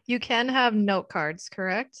 You can have note cards,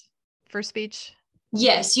 correct? For speech?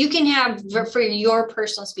 Yes, you can have for your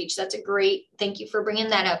personal speech. That's a great, thank you for bringing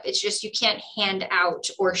that up. It's just you can't hand out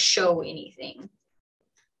or show anything.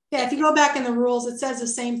 Yeah, if you go back in the rules, it says the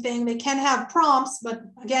same thing. They can have prompts, but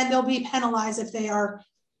again, they'll be penalized if they are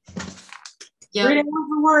reading word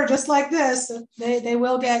for word, just like this. They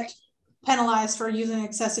will get penalized for using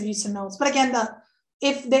excessive use of notes. But again,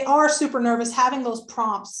 if they are super nervous, having those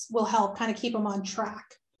prompts will help kind of keep them on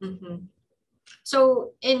track. Mm-hmm.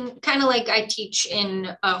 So in kind of like I teach in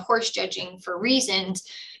horse judging for reasons,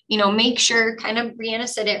 make sure, kind of Breana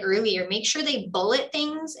said it earlier, make sure they bullet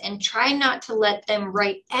things and try not to let them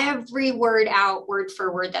write every word out word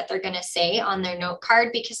for word that they're going to say on their note card,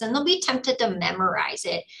 because then they'll be tempted to memorize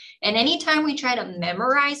it. And anytime we try to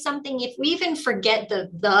memorize something, if we even forget the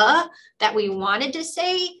that we wanted to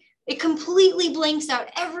say, it completely blanks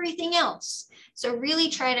out everything else. So really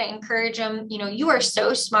try to encourage them, you are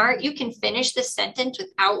so smart. You can finish the sentence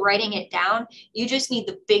without writing it down. You just need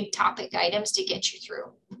the big topic items to get you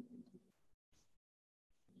through.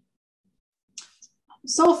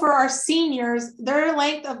 So for our seniors, their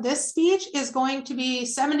length of this speech is going to be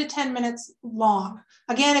 7 to 10 minutes long.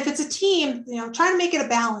 Again, if it's a team, try to make it a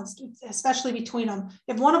balance, especially between them.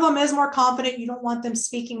 If one of them is more confident, you don't want them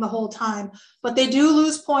speaking the whole time, but they do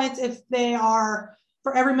lose points if they are,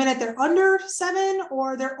 for every minute they're under 7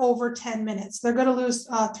 or they're over 10 minutes. They're going to lose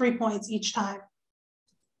 3 points each time.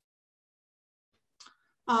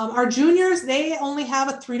 Our juniors, they only have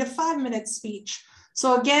a 3 to 5 minute speech.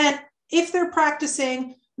 So again, if they're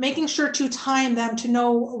practicing, making sure to time them to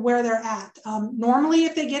know where they're at. Normally,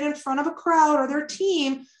 if they get in front of a crowd or their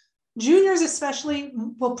team, juniors especially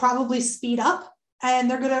will probably speed up and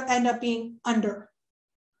they're going to end up being under.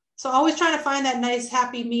 So always trying to find that nice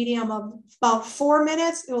happy medium of about 4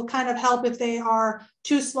 minutes. It will kind of help if they are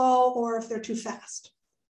too slow or if they're too fast.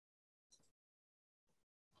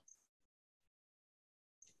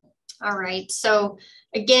 All right, so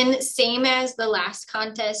again, same as the last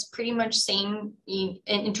contest, pretty much same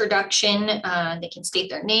introduction. They can state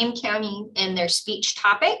their name, county, and their speech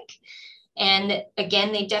topic. And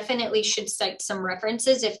again, they definitely should cite some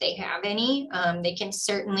references if they have any. They can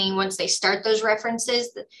certainly, once they start those references,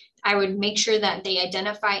 I would make sure that they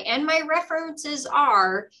identify, and my references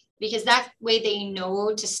are, because that way they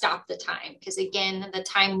know to stop the time. Because again, the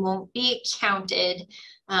time won't be counted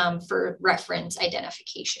for reference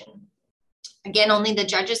identification. Again, only the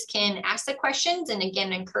judges can ask the questions, and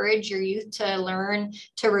again, encourage your youth to learn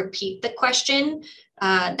to repeat the question.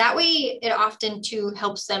 That way, it often too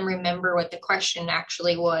helps them remember what the question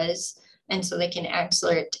actually was, and so they can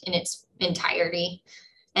answer it in its entirety.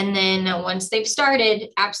 And then once they've started,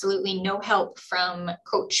 absolutely no help from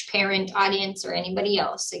coach, parent, audience, or anybody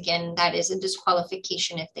else. Again, that is a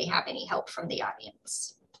disqualification if they have any help from the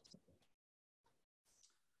audience.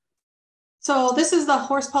 So this is the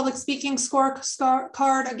horse public speaking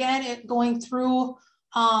scorecard. Again, going through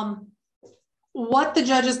what the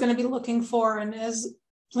judge is going to be looking for. And as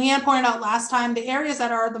Leanne pointed out last time, the areas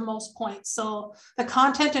that are the most points. So the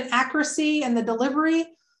content and accuracy and the delivery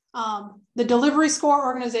score,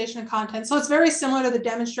 organization, and content. So it's very similar to the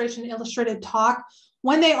demonstration illustrated talk.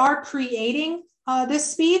 When they are creating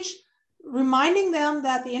this speech, reminding them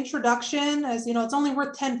that the introduction, as you know, it's only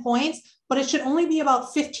worth 10 points, but it should only be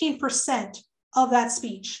about 15% of that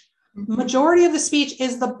speech. Mm-hmm. Majority of the speech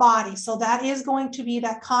is the body. So that is going to be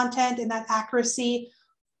that content and that accuracy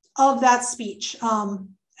of that speech. And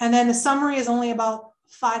then the summary is only about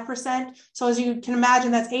 5%. So as you can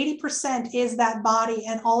imagine, that's 80% is that body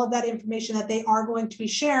and all of that information that they are going to be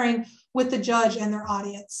sharing with the judge and their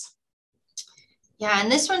audience. Yeah, and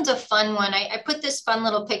this one's a fun one. I put this fun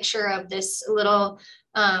little picture of this little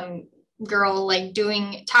girl like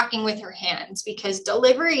talking with her hands, because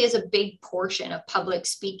delivery is a big portion of public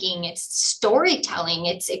speaking. It's storytelling,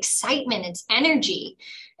 it's excitement, it's energy.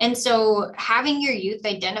 And so having your youth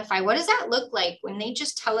identify, what does that look like when they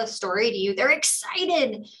just tell a story to you? They're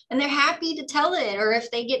excited and they're happy to tell it. Or if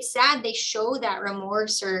they get sad, they show that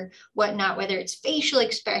remorse or whatnot, whether it's facial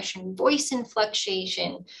expression, voice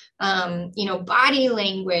inflection, body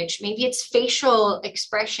language, maybe it's facial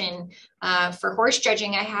expression. For horse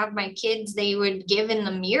judging, I have my kids, they would give in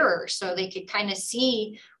the mirror so they could kind of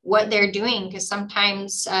see what they're doing. Because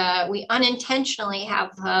sometimes we unintentionally have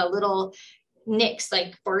little nicks,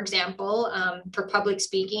 like for example, for public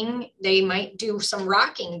speaking, they might do some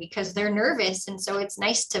rocking because they're nervous. And so it's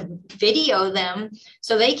nice to video them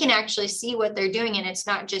so they can actually see what they're doing. And it's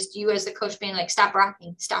not just you as the coach being like, stop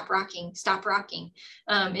rocking, stop rocking, stop rocking.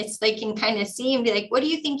 It's they can kind of see and be like, what do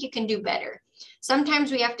you think you can do better?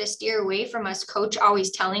 Sometimes we have to steer away from us coach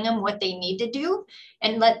always telling them what they need to do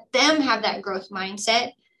and let them have that growth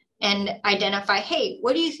mindset and identify, hey,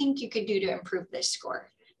 what do you think you could do to improve this score?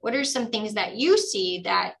 What are some things that you see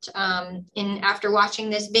that after watching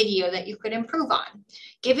this video that you could improve on?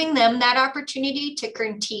 Giving them that opportunity to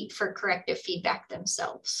critique for corrective feedback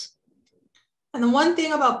themselves. And the one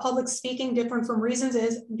thing about public speaking different from reasons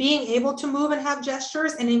is being able to move and have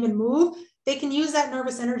gestures and even move. They can use that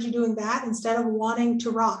nervous energy doing that instead of wanting to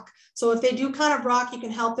rock. So if they do kind of rock, you can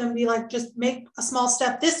help them be like, just make a small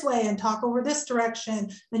step this way and talk over this direction.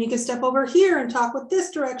 Then you can step over here and talk with this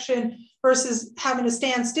direction versus having to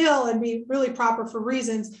stand still and be really proper for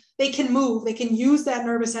reasons. They can move, they can use that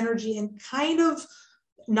nervous energy and kind of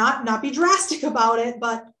not be drastic about it,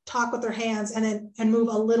 but talk with their hands and move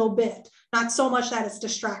a little bit. Not so much that it's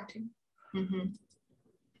distracting. Mm-hmm.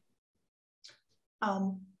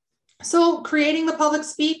 So creating the public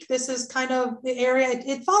speak, this is kind of the area.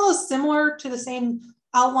 It follows similar to the same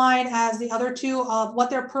outline as the other two of what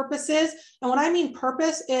their purpose is. And when I mean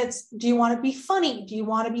purpose, it's, do you want to be funny? Do you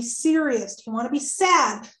want to be serious? Do you want to be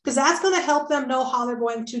sad? Because that's going to help them know how they're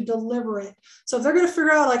going to deliver it. So if they're going to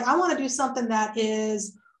figure out, like, I want to do something that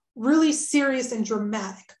is really serious and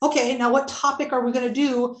dramatic. Okay, now what topic are we going to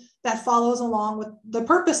do that follows along with the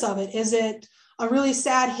purpose of it? Is it a really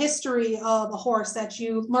sad history of a horse that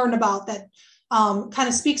you learned about that kind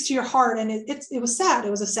of speaks to your heart, and it was sad. It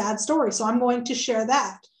was a sad story. So I'm going to share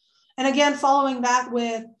that. And again, following that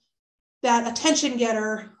with that attention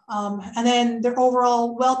getter, and then their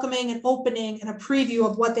overall welcoming and opening and a preview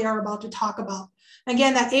of what they are about to talk about.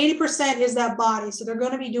 Again, that 80% is that body. So they're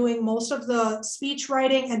going to be doing most of the speech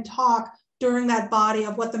writing and talk during that body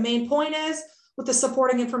of what the main point is with the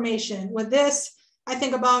supporting information. With this, I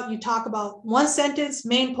think about, you talk about one sentence,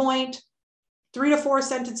 main point, 3 to 4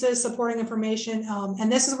 sentences, supporting information.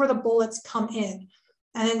 And this is where the bullets come in.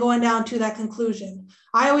 And then going down to that conclusion.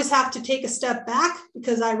 I always have to take a step back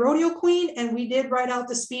because I rodeo queen and we did write out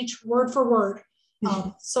the speech word for word.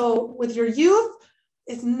 So with your youth,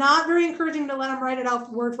 it's not very encouraging to let them write it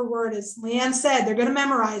out word for word. As Leanne said, they're going to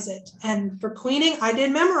memorize it. And for queening, I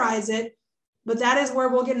did memorize it, but that is where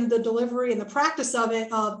we'll get into the delivery and the practice of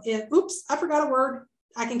it. Oops, I forgot a word.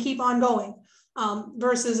 I can keep on going.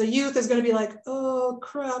 Versus a youth is going to be like, oh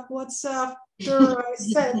crap, what's after I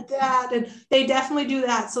said that? And they definitely do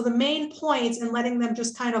that. So the main points and letting them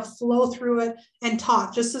just kind of flow through it and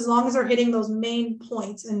talk, just as long as they're hitting those main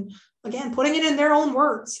points. And again, putting it in their own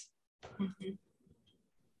words. Mm-hmm.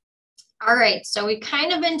 All right, so we've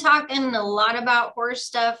kind of been talking a lot about horse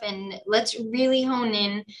stuff, and let's really hone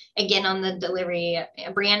in again on the delivery.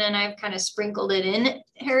 Breana and I have kind of sprinkled it in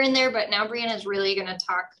here and there, but now Breana is really going to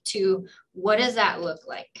talk to what does that look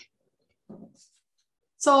like?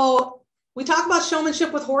 So we talk about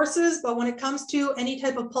showmanship with horses, but when it comes to any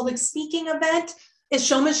type of public speaking event, it's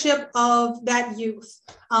showmanship of that youth.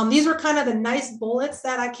 These were kind of the nice bullets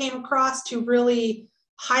that I came across to really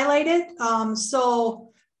highlight it. So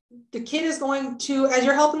the kid is going to, as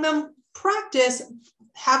you're helping them practice,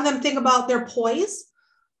 have them think about their poise.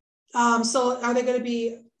 So are they going to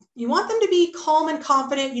be, you want them to be calm and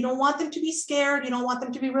confident. You don't want them to be scared. You don't want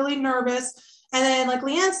them to be really nervous. And then, like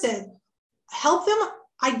Leanne said, help them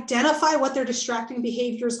identify what their distracting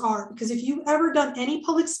behaviors are. Because if you've ever done any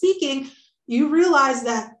public speaking, you realize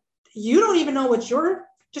that you don't even know what your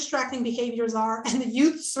distracting behaviors are. And the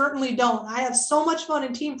youth certainly don't. I have so much fun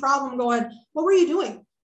in team problem going, what were you doing?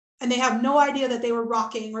 And they have no idea that they were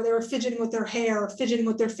rocking or they were fidgeting with their hair or fidgeting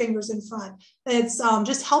with their fingers in front. It's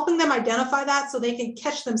just helping them identify that so they can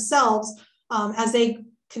catch themselves as they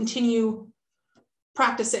continue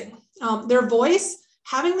practicing. Their voice,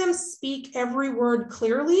 having them speak every word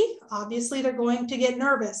clearly, obviously they're going to get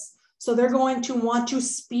nervous. So they're going to want to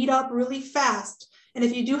speed up really fast. And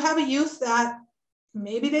if you do have a youth that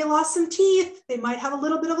maybe they lost some teeth, they might have a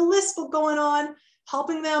little bit of a lisp going on,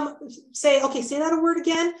 helping them say, okay, say that a word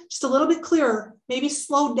again, just a little bit clearer, maybe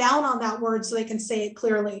slow down on that word so they can say it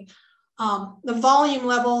clearly. The volume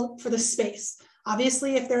level for the space.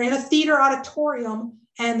 Obviously, if they're in a theater auditorium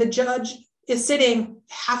and the judge is sitting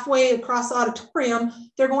halfway across the auditorium,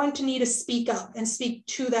 they're going to need to speak up and speak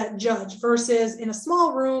to that judge versus in a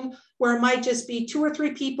small room where it might just be 2 or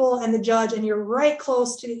 3 people and the judge and you're right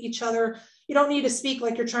close to each other. You don't need to speak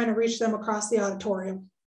like you're trying to reach them across the auditorium.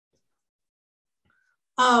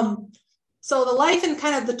 So the life and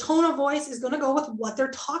kind of the tone of voice is going to go with what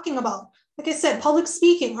they're talking about. Like I said, public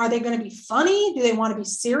speaking, are they going to be funny? Do they want to be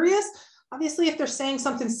serious? Obviously, if they're saying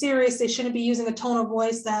something serious, they shouldn't be using a tone of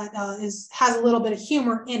voice that has a little bit of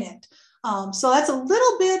humor in it. So that's a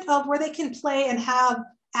little bit of where they can play and have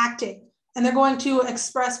acting, and they're going to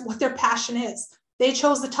express what their passion is. They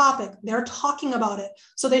chose the topic. They're talking about it.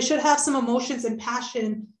 So they should have some emotions and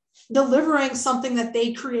passion delivering something that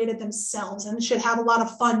they created themselves and should have a lot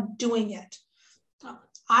of fun doing it.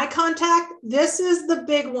 Eye contact, this is the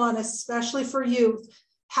big one, especially for youth.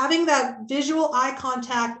 Having that visual eye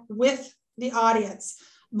contact with the audience.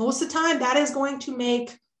 Most of the time, that is going to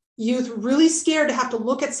make youth really scared to have to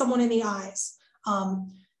look at someone in the eyes.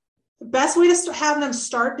 The best way to have them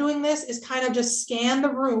start doing this is kind of just scan the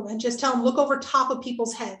room and just tell them, look over top of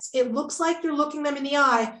people's heads. It looks like you're looking them in the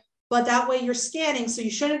eye, but that way you're scanning. So you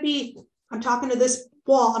shouldn't be, I'm talking to this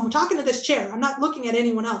wall, I'm talking to this chair. I'm not looking at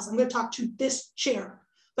anyone else. I'm going to talk to this chair.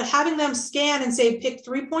 But having them scan and say, pick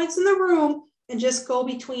 3 points in the room and just go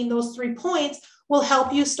between those 3 points will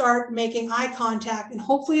help you start making eye contact. And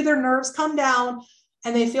hopefully their nerves come down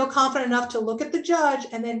and they feel confident enough to look at the judge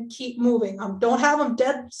and then keep moving. Don't have them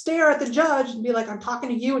dead stare at the judge and be like, I'm talking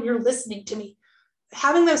to you and you're listening to me.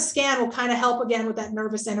 Having them scan will kind of help again with that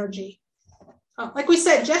nervous energy. Like we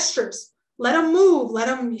said, gestures. Let them move. Let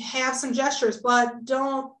them have some gestures, but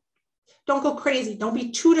don't go crazy. Don't be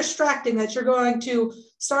too distracting that you're going to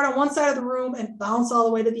start on one side of the room and bounce all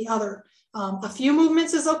the way to the other. A few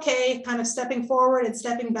movements is okay, kind of stepping forward and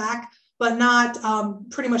stepping back, but not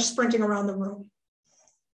pretty much sprinting around the room.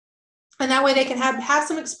 And that way they can have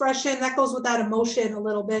some expression that goes with that emotion a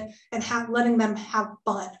little bit and letting them have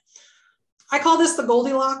fun. I call this the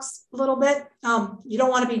Goldilocks a little bit. You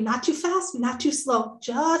don't want to be not too fast, not too slow,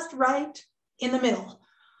 just right in the middle.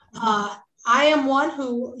 I am one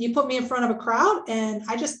who you put me in front of a crowd and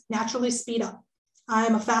I just naturally speed up. I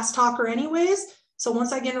am a fast talker anyways. So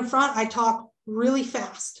once I get in front, I talk really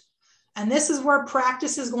fast. And this is where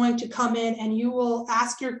practice is going to come in, and you will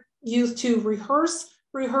ask your youth to rehearse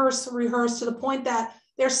to the point that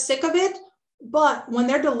they're sick of it. But when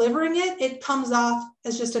they're delivering it, it comes off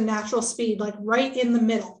as just a natural speed, like right in the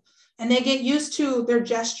middle. And they get used to their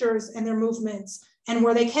gestures and their movements, and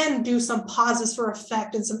where they can do some pauses for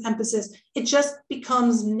effect and some emphasis, it just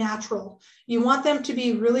becomes natural. You want them to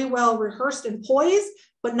be really well rehearsed and poised,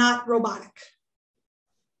 but not robotic.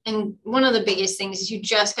 And one of the biggest things is you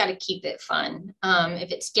just got to keep it fun.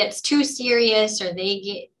 If it gets too serious, or they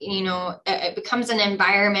get, it becomes an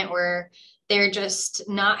environment where they're just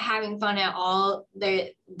not having fun at all,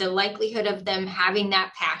 the likelihood of them having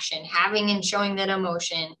that passion, having and showing that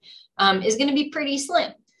emotion is going to be pretty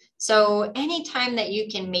slim. So anytime that you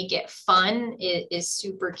can make it fun is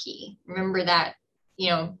super key. Remember that,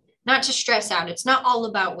 not to stress out. It's not all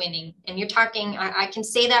about winning. And you're talking, I can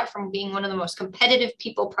say that from being one of the most competitive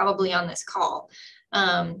people probably on this call.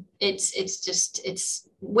 It's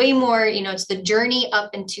way more, it's the journey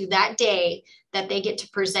up into that day that they get to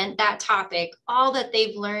present that topic, all that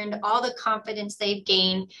they've learned, all the confidence they've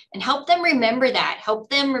gained, and help them remember that, help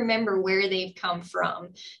them remember where they've come from.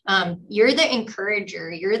 You're the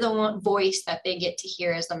encourager, you're the one voice that they get to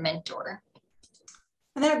hear as a mentor.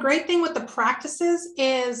 And then a great thing with the practices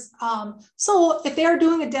is, so if they are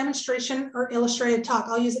doing a demonstration or illustrated talk,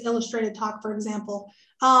 I'll use illustrated talk, for example,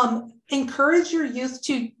 encourage your youth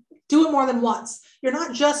to do it more than once. You're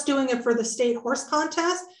not just doing it for the state horse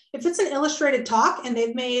contest. If it's an illustrated talk and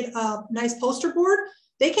they've made a nice poster board,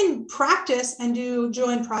 they can practice and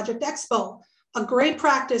join Project Expo. A great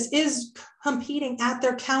practice is competing at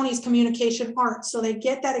their county's communication arts. So they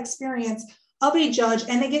get that experience of a judge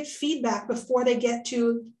and they get feedback before they get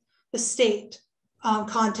to the state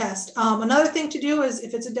contest. Another thing to do is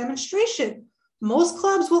if it's a demonstration, most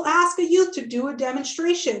clubs will ask a youth to do a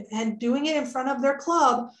demonstration, and doing it in front of their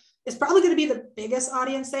club is probably going to be the biggest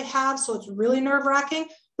audience they have. So it's really nerve-wracking,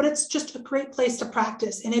 but it's just a great place to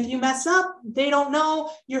practice. And if you mess up, they don't know,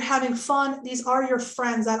 you're having fun. These are your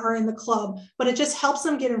friends that are in the club, but it just helps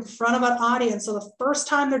them get in front of an audience. So the first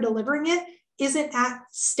time they're delivering it isn't at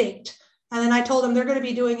state. And then I told them they're going to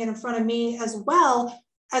be doing it in front of me as well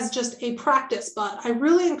as just a practice. But I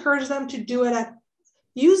really encourage them to do it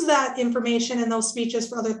use that information and those speeches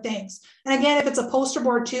for other things. And again, if it's a poster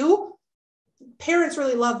board too, parents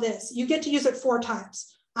really love this. You get to use it 4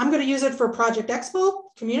 times. I'm going to use it for Project Expo,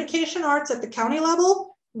 communication arts at the county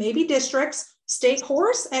level, maybe districts, state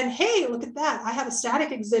horse, and hey, look at that. I have a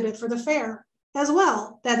static exhibit for the fair as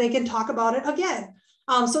well that they can talk about it again.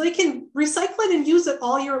 So they can recycle it and use it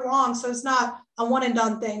all year long. So it's not a one and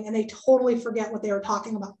done thing and they totally forget what they were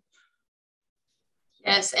talking about.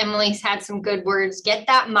 Yes, Emily's had some good words. Get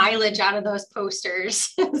that mileage out of those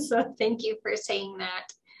posters. So thank you for saying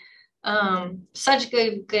that. Such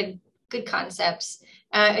good concepts.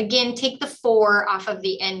 Again, take the 4 off of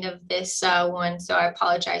the end of this one. So I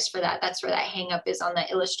apologize for that. That's where that hang up is on the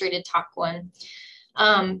illustrated talk one.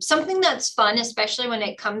 Something that's fun, especially when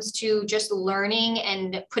it comes to just learning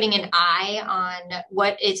and putting an eye on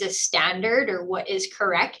what is a standard or what is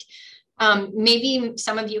correct. Maybe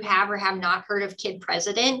some of you have or have not heard of Kid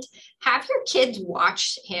President. Have your kids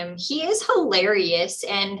watch him. He is hilarious,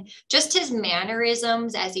 and just his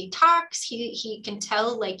mannerisms as he talks, he can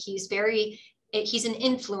tell like he's an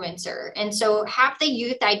influencer. And so have the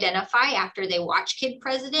youth identify after they watch Kid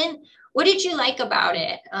President, what did you like about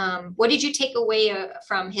it? What did you take away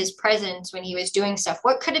from his presence when he was doing stuff?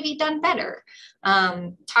 What could have he done better?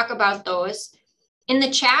 Talk about those. In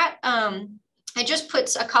the chat, I just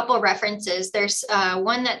put a couple references. There's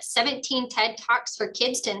one that's 17 TED Talks for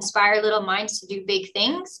kids to inspire little minds to do big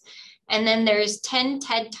things. And then there's 10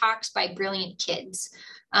 TED Talks by brilliant kids.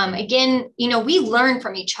 Again, we learn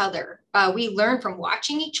from each other. We learn from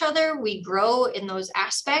watching each other. We grow in those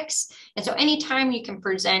aspects. And so anytime you can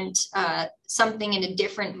present something in a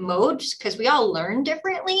different mode, because we all learn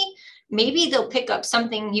differently, maybe they'll pick up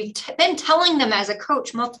something you've been telling them as a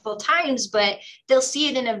coach multiple times, but they'll see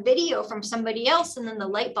it in a video from somebody else, and then the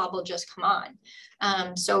light bulb will just come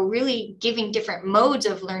on. So really giving different modes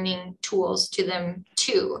of learning tools to them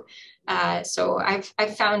too. So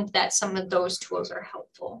I've found that some of those tools are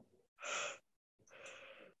helpful.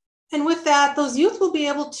 And with that, those youth will be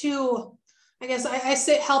able to, I guess I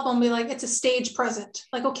say help them be like, it's a stage present.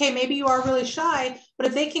 Like, okay, maybe you are really shy, but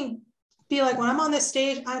if they can be like, when I'm on this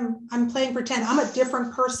stage, I'm playing pretend, I'm a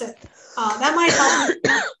different person. That might help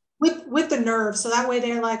with the nerves. So that way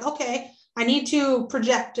they're like, okay, I need to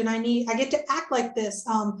project and I get to act like this.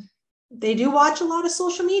 They do watch a lot of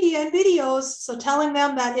social media and videos. So telling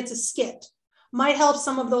them that it's a skit might help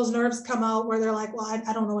some of those nerves come out where they're like, well,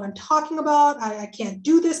 I don't know what I'm talking about. I can't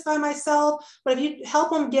do this by myself. But if you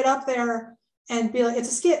help them get up there and be like, it's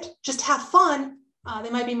a skit, just have fun, they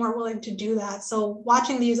might be more willing to do that. So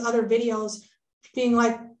watching these other videos, being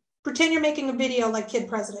like, pretend you're making a video like Kid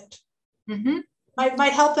President,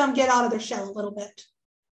 might help them get out of their shell a little bit.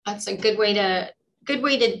 That's a good way to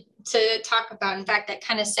talk about. In fact, that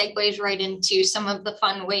kind of segues right into some of the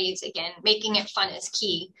fun ways. Again, making it fun is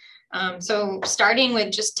key. So starting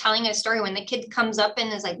with just telling a story. When the kid comes up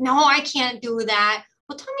and is like, no, I can't do that.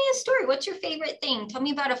 Well, tell me a story. What's your favorite thing? Tell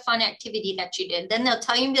me about a fun activity that you did. Then they'll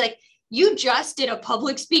tell you and be like, you just did a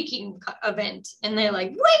public speaking event. And they're like,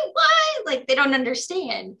 wait, what? Like they don't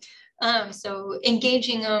understand. So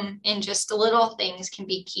engaging them in just the little things can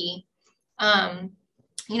be key.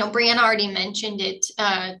 Breana already mentioned it,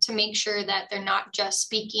 to make sure that they're not just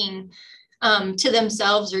speaking to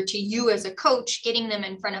themselves or to you as a coach, getting them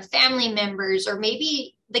in front of family members, or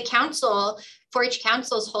maybe the council, 4-H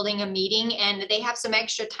council is holding a meeting and they have some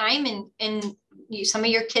extra time and some of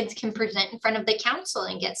your kids can present in front of the council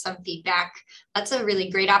and get some feedback. That's a really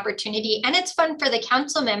great opportunity. And it's fun for the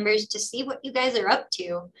council members to see what you guys are up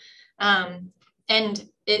to. And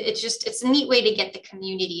it's a neat way to get the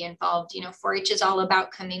community involved. 4-H is all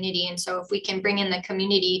about community. And so if we can bring in the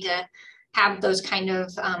community to have those kind of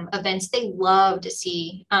events, they love to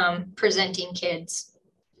see presenting kids.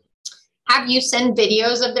 Have you send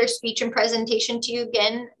videos of their speech and presentation to you.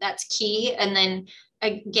 Again, that's key. And then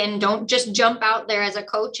again, don't just jump out there as a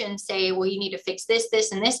coach and say, well, you need to fix this,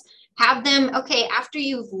 this, and this. Have them, okay, after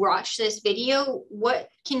you've watched this video, what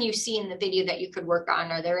can you see in the video that you could work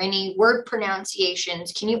on? Are there any word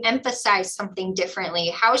pronunciations? Can you emphasize something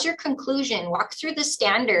differently? How's your conclusion? Walk through the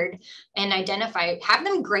standard and identify, have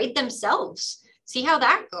them grade themselves. See how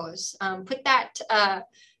that goes. Put that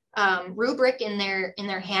rubric in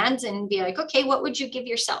their hands and be like, okay, what would you give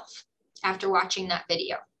yourself after watching that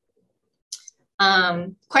video?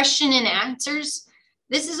 Question and answers.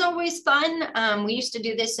 This is always fun. We used to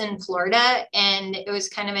do this in Florida, and it was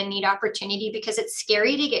kind of a neat opportunity because it's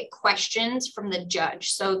scary to get questions from the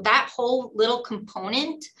judge. So that whole little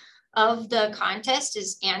component of the contest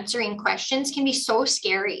is answering questions can be so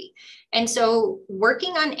scary. And so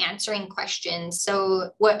working on answering questions. So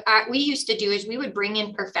what we used to do is we would bring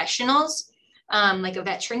in professionals, like a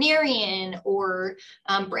veterinarian or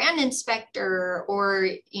brand inspector, or,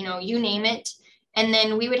 you name it. And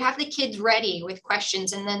then we would have the kids ready with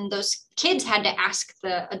questions. And then those kids had to ask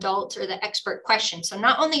the adult or the expert questions. So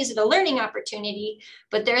not only is it a learning opportunity,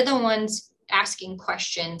 but they're the ones asking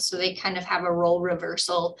questions. So they kind of have a role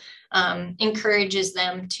reversal, encourages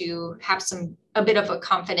them to have a bit of a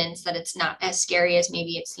confidence that it's not as scary as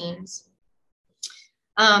maybe it seems.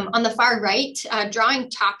 On the far right, drawing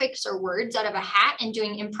topics or words out of a hat and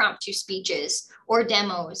doing impromptu speeches or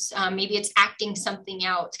demos. Maybe it's acting something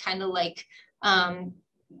out, kind of like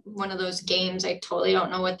one of those games. I totally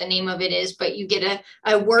don't know what the name of it is, but you get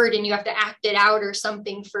a word and you have to act it out or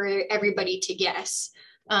something for everybody to guess.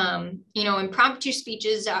 Impromptu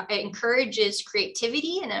speeches encourages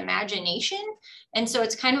creativity and imagination. And so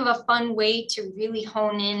it's kind of a fun way to really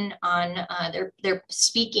hone in on their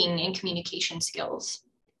speaking and communication skills.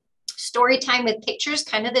 Story time with pictures,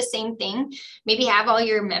 kind of the same thing. Maybe have all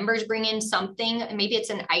your members bring in something. Maybe it's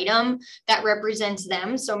an item that represents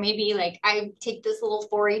them. So maybe like I take this little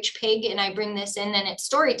 4-H pig and I bring this in, and it's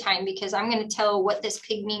story time because I'm going to tell what this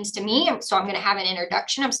pig means to me. So I'm going to have an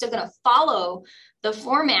introduction. I'm still going to follow the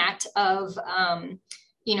format of,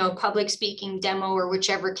 public speaking, demo, or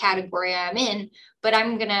whichever category I'm in. But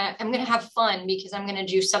I'm gonna have fun because I'm gonna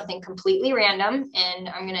do something completely random, and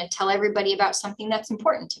I'm gonna tell everybody about something that's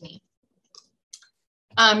important to me.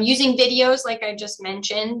 Using videos, like I just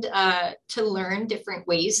mentioned, to learn different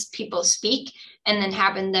ways people speak, and then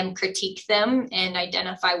having them critique them and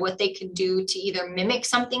identify what they could do to either mimic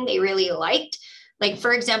something they really liked. Like,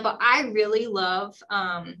 for example, I really love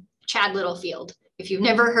Chad Littlefield. If you've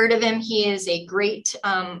never heard of him, he is a great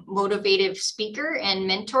motivative speaker and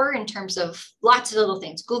mentor in terms of lots of little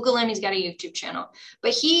things. Google him. He's got a YouTube channel,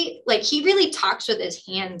 but he really talks with his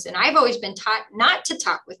hands. And I've always been taught not to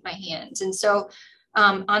talk with my hands. And so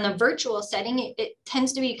on a virtual setting, it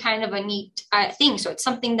tends to be kind of a neat thing. So it's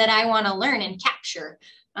something that I want to learn and capture.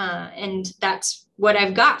 And that's what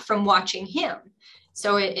I've got from watching him.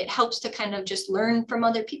 So it helps to kind of just learn from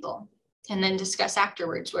other people and then discuss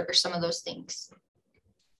afterwards what are some of those things.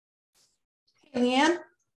 Leanne,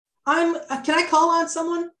 can I call on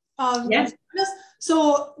someone? Yes.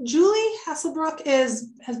 So Julie Hasselbrook has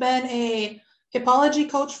been a hippology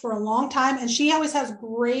coach for a long time, and she always has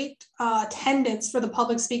great attendance for the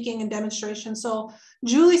public speaking and demonstration. So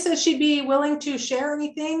Julie says she'd be willing to share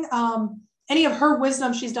anything, any of her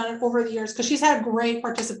wisdom she's done over the years, because she's had great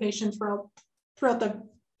participation throughout the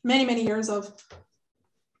many, many years of.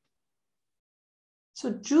 So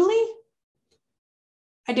Julie,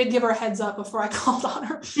 I did give her a heads up before I called on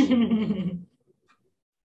her.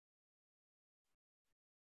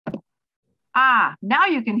 Now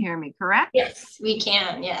you can hear me, correct? Yes, we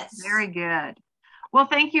can. Yes. Very good. Well,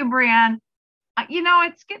 thank you, Breana.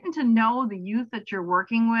 It's getting to know the youth that you're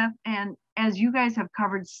working with. And as you guys have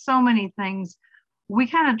covered so many things, we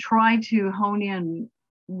kind of try to hone in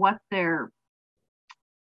what their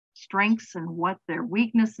strengths and what their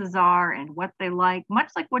weaknesses are and what they like,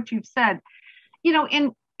 much like what you've said,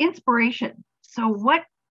 in inspiration. So what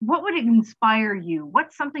would inspire you?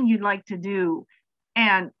 What's something you'd like to do?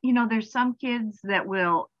 And, there's some kids that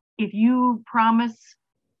will, if you promise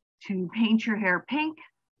to paint your hair pink,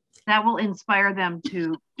 that will inspire them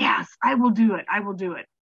to, yes, I will do it. I will do it.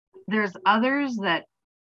 There's others that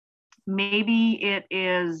maybe it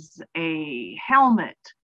is a helmet.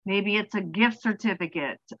 Maybe it's a gift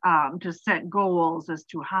certificate to set goals as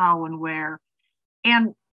to how and where.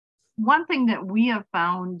 And one thing that we have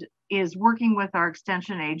found is working with our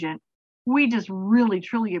extension agent, we just really,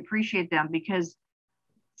 truly appreciate them, because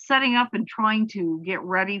setting up and trying to get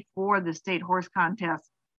ready for the state horse contest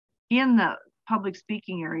in the public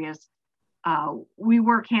speaking areas, we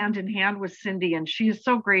work hand in hand with Cindy, and she is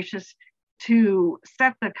so gracious to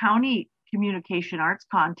set the county communication arts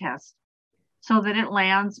contest so that it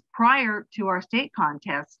lands prior to our state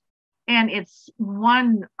contest. And it's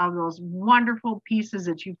one of those wonderful pieces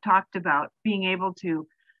that you've talked about, being able to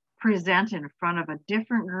present in front of a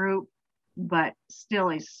different group, but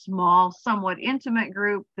still a small, somewhat intimate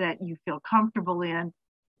group that you feel comfortable in.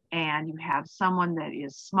 And you have someone that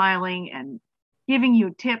is smiling and giving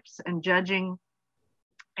you tips and judging.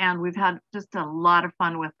 And we've had just a lot of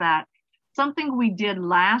fun with that. Something we did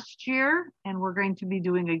last year, and we're going to be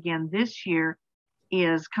doing again this year,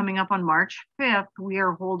 is coming up on March 5th, we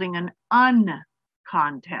are holding an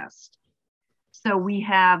un-contest. So we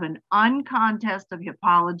have an un-contest of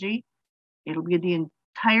hippology. It'll be the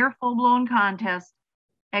entire full-blown contest,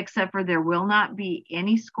 except for there will not be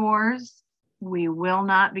any scores. We will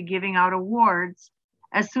not be giving out awards.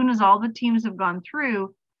 As soon as all the teams have gone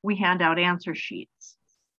through, we hand out answer sheets.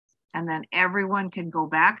 And then everyone can go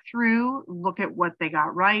back through, look at what they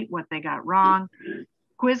got right, what they got wrong.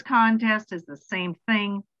 Quiz contest is the same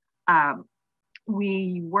thing.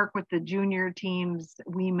 We work with the junior teams.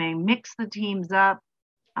 We may mix the teams up.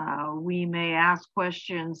 We may ask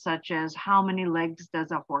questions such as, how many legs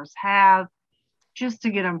does a horse have? Just to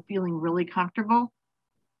get them feeling really comfortable.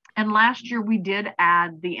 And last year we did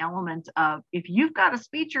add the element of, if you've got a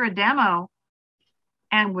speech or a demo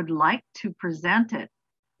and would like to present it,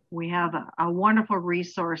 we have a wonderful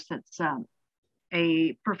resource that's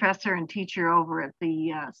a professor and teacher over at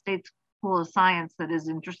the State School of Science that is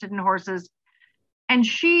interested in horses. And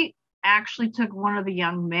she actually took one of the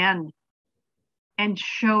young men and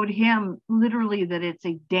showed him literally that it's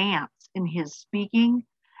a dance in his speaking.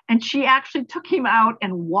 And she actually took him out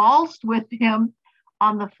and waltzed with him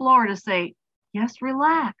on the floor to say, yes,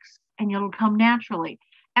 relax, and it'll come naturally.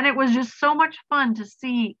 And it was just so much fun to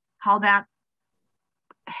see how that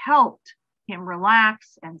helped him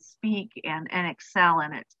relax and speak and excel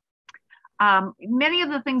in it. Many of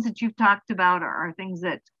the things that you've talked about are things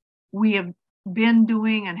that we have been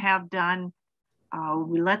doing and have done.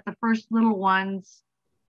 We let the first little ones,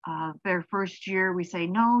 their first year, we say,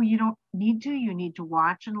 no, you don't need to. You need to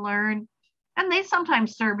watch and learn. And they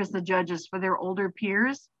sometimes serve as the judges for their older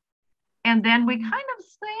peers. And then we kind of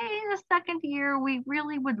say the second year, we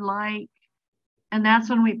really would like. And that's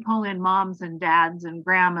when we pull in moms and dads and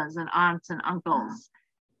grandmas and aunts and uncles.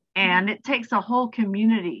 And it takes a whole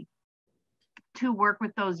community to work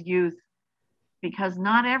with those youth, because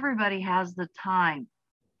not everybody has the time,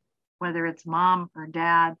 whether it's mom or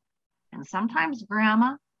dad, and sometimes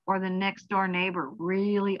grandma or the next door neighbor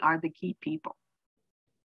really are the key people.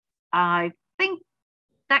 I think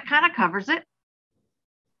that kind of covers it.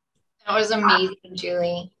 That was amazing,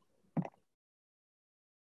 Julie.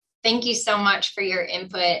 Thank you so much for your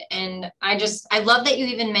input. And I love that you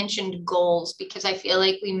even mentioned goals, because I feel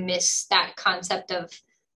like we miss that concept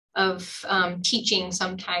of teaching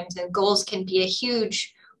sometimes, and goals can be a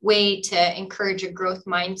huge way to encourage a growth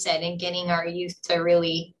mindset and getting our youth to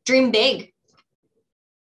really dream big.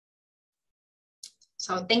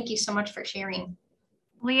 So thank you so much for sharing.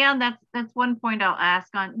 Leanne, that's one point I'll ask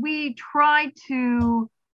on. We try to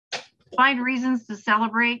find reasons to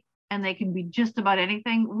celebrate, and they can be just about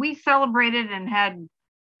anything. We celebrated and had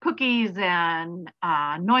cookies and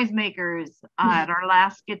noisemakers at our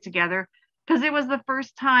last get together, because it was the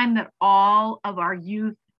first time that all of our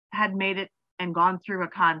youth had made it and gone through a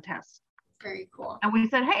contest. Very cool. And we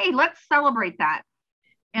said, hey, let's celebrate that.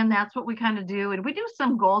 And that's what we kind of do. And we do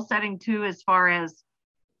some goal setting too, as far as,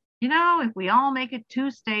 if we all make it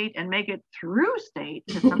to state and make it through state,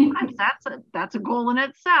 because sometimes that's a goal in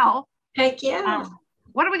itself. Heck yeah.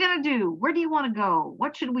 What are we going to do? Where do you want to go?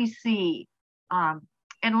 What should we see? And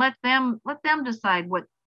let them decide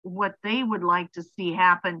what they would like to see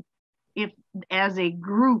happen if, as a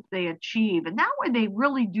group, they achieve. And that way they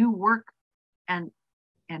really do work and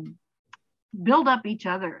build up each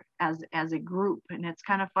other as a group. And it's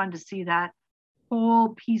kind of fun to see that whole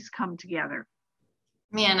piece come together.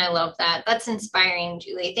 Man, I love that. That's inspiring,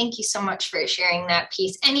 Julie. Thank you so much for sharing that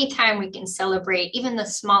piece. Anytime we can celebrate even the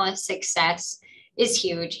smallest success is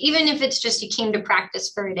huge. Even if it's just you came to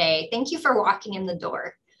practice for a day, thank you for walking in the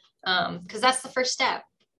door, because that's the first step.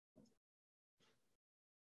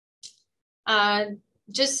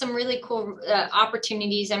 Just some really cool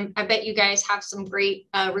opportunities. And I bet you guys have some great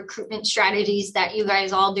recruitment strategies that you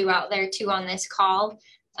guys all do out there too on this call.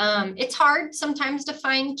 It's hard sometimes to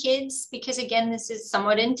find kids because, again, this is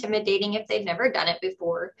somewhat intimidating if they've never done it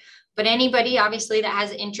before. But anybody, obviously, that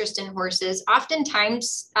has interest in horses,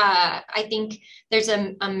 oftentimes, I think there's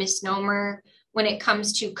a misnomer when it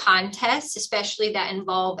comes to contests, especially that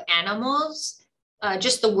involve animals.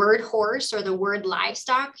 Just the word horse or the word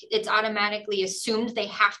livestock, it's automatically assumed they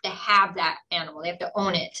have to have that animal. They have to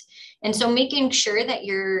own it. And so making sure that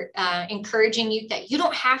you're encouraging youth that you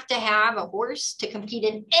don't have to have a horse to compete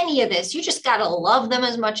in any of this. You just got to love them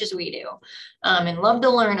as much as we do, and love to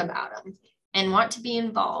learn about them and want to be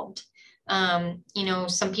involved.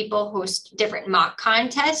 Some people host different mock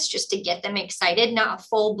contests just to get them excited, not a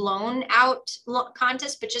full blown out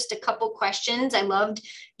contest, but just a couple questions. I loved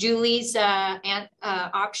Julie's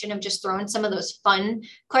option of just throwing some of those fun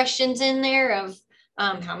questions in there of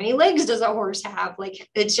how many legs does a horse have? Like,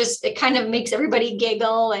 it kind of makes everybody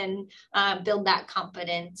giggle and build that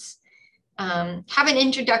confidence. Have an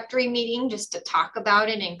introductory meeting just to talk about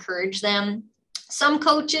it, encourage them. Some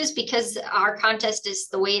coaches, because our contest is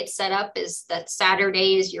the way it's set up, is that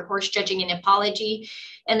Saturday is your horse judging and apology.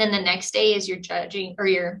 And then the next day is your judging or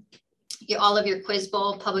your all of your quiz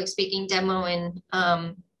bowl, public speaking demo,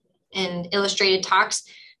 and illustrated talks.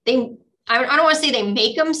 I don't want to say they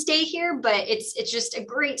make them stay here, but it's just a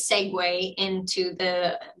great segue into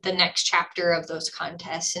the next chapter of those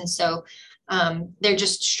contests. And so they're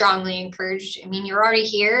just strongly encouraged. I mean, you're already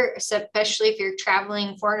here, especially if you're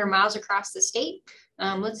traveling 400 miles across the state.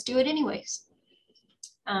 Let's do it anyways.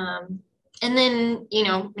 And then,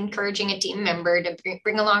 encouraging a team member to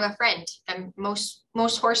bring along a friend. And most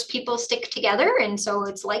horse people stick together. And so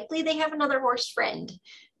it's likely they have another horse friend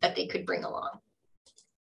that they could bring along.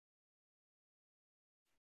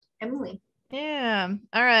 Emily. Yeah.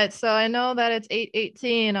 All right. So I know that it's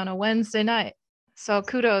 8:18 on a Wednesday night. So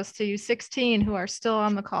kudos to you 16 who are still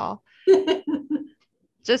on the call.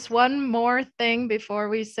 Just one more thing before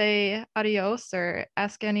we say adios or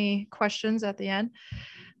ask any questions at the end.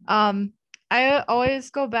 I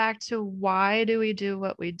always go back to, why do we do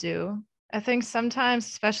what we do? I think sometimes,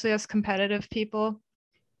 especially as competitive people,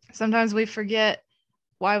 sometimes we forget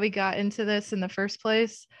why we got into this in the first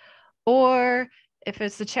place. Or if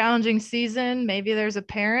it's a challenging season, maybe there's a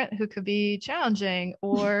parent who could be challenging,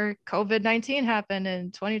 or COVID-19 happened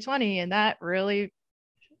in 2020 and that really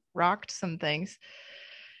rocked some things.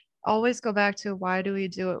 Always go back to, why do we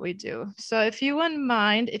do what we do? So if you wouldn't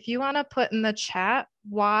mind, if you want to put in the chat,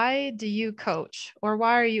 why do you coach, or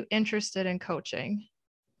why are you interested in coaching?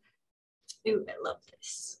 Ooh, I love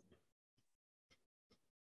this.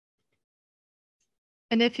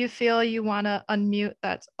 And if you feel you want to unmute,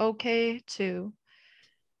 that's okay too.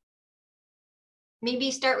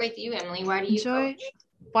 Maybe start with you, Emily. Why do you coach?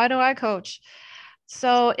 Why do I coach?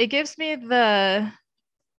 So it gives me the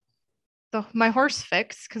my horse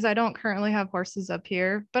fix, because I don't currently have horses up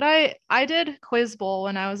here, but I did quiz bowl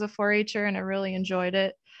when I was a 4-H'er and I really enjoyed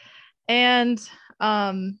it. And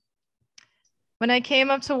when I came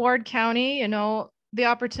up to Ward County, you know, the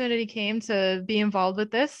opportunity came to be involved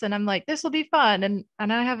with this, and I'm like, this will be fun. And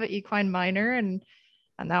I have an equine minor, and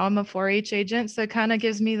now I'm a 4-H agent, so it kind of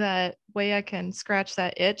gives me that way I can scratch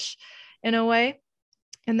that itch in a way.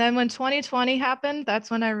 And then when 2020 happened,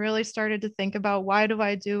 that's when I really started to think about, why do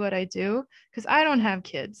I do what I do? Because I don't have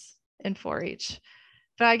kids in 4-H,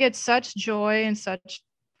 but I get such joy and such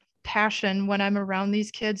passion when I'm around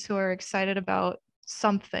these kids who are excited about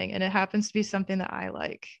something, and it happens to be something that I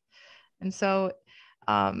like. And so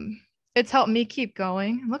it's helped me keep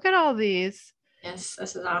going. Look at all these. Yes,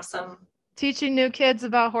 this is awesome. Teaching new kids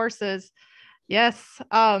about horses. Yes.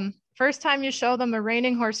 First time you show them a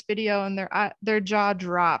reining horse video and their jaw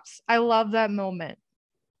drops. I love that moment.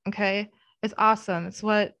 Okay. It's awesome. It's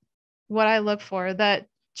what I look for, that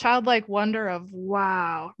childlike wonder of,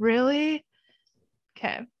 wow, really?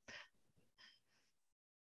 Okay.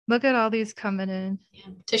 Look at all these coming in. Yeah.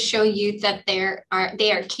 To show youth that they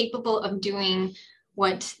are capable of doing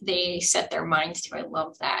what they set their minds to. I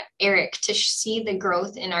love that. Eric, to see the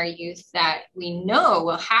growth in our youth that we know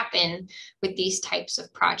will happen with these types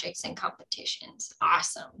of projects and competitions.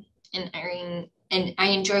 Awesome. And I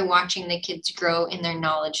enjoy watching the kids grow in their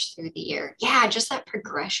knowledge through the year. Yeah, just that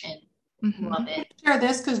progression. Mm-hmm. Love it. Share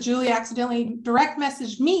this because Julie accidentally direct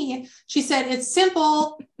messaged me. She said, it's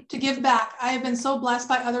simple to give back. I have been so blessed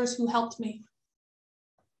by others who helped me.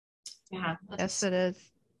 Yeah. Yes, it is.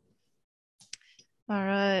 All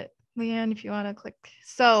right, Leanne, if you want to click.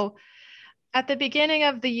 So at the beginning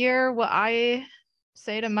of the year, what I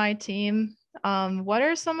say to my team, what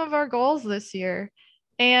are some of our goals this year?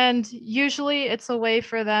 And usually it's a way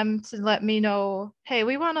for them to let me know, hey,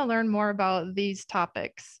 we want to learn more about these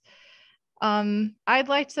topics. I'd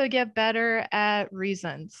like to get better at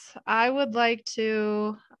reasons. I would like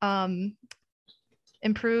to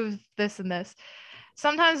improve this and this.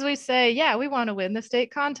 Sometimes we say, yeah, we want to win the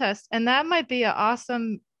state contest. And that might be an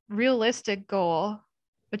awesome, realistic goal,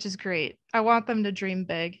 which is great. I want them to dream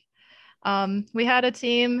big. We had a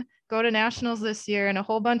team go to nationals this year, and a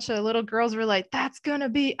whole bunch of little girls were like, that's going to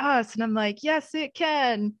be us. And I'm like, yes, it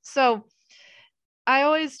can. So I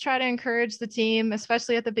always try to encourage the team,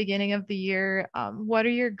 especially at the beginning of the year. What are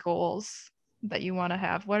your goals that you want to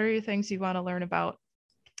have? What are your things you want to learn about?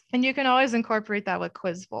 And you can always incorporate that with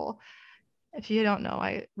Quiz Bowl. If you don't know,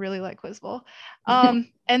 I really like Quiz Bowl. And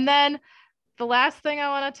then the last thing I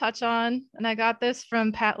want to touch on, and I got this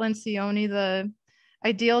from Pat Lencioni, the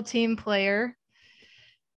ideal team player.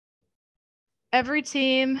 Every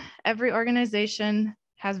team, every organization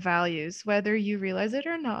has values, whether you realize it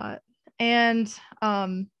or not. And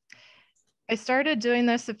I started doing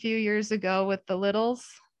this a few years ago with the littles,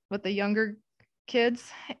 with the younger kids.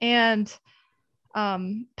 And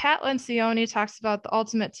Pat Lencioni talks about the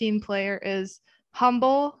ultimate team player is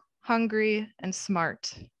humble, hungry, and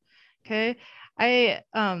smart. Okay.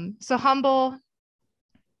 So humble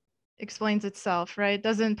explains itself, right?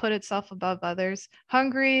 Doesn't put itself above others.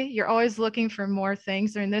 Hungry, you're always looking for more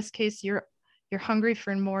things, or in this case, you're hungry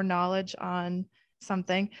for more knowledge on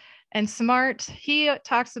something. And smart, he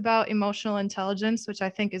talks about emotional intelligence, which I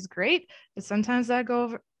think is great, but sometimes that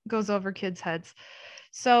goes over kids' heads.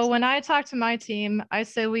 So when I talk to my team, I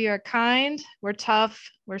say we are kind, we're tough,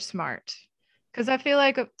 we're smart. Because I feel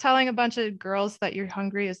like telling a bunch of girls that you're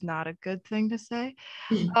hungry is not a good thing to say,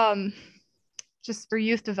 just for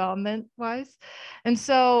youth development wise. And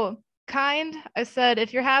so kind, I said,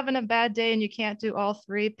 if you're having a bad day and you can't do all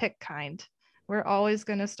three, pick kind. We're always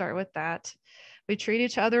going to start with that. We treat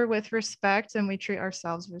each other with respect, and we treat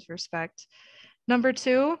ourselves with respect. Number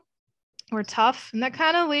 2, we're tough. And that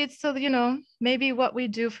kind of leads to, maybe what we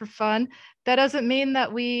do for fun. That doesn't mean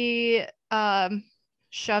that we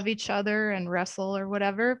shove each other and wrestle or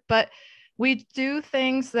whatever, but we do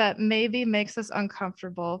things that maybe makes us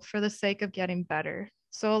uncomfortable for the sake of getting better.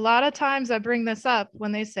 So a lot of times I bring this up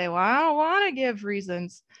when they say, well, I don't want to give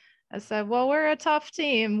reasons. I said, well, we're a tough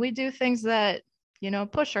team. We do things that,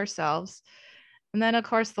 push ourselves. And then, of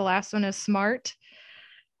course, the last one is smart.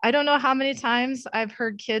 I don't know how many times I've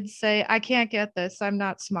heard kids say, I can't get this. I'm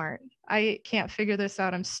not smart. I can't figure this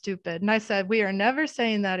out. I'm stupid. And I said, we are never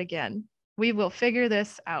saying that again. We will figure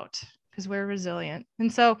this out because we're resilient.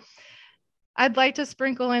 And so I'd like to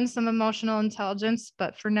sprinkle in some emotional intelligence,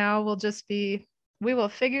 but for now we will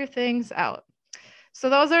figure things out. So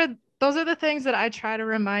those are the things that I try to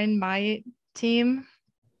remind my team.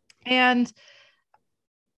 And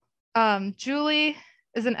Julie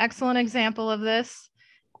is an excellent example of this.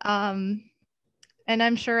 And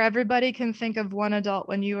I'm sure everybody can think of one adult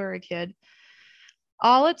when you were a kid.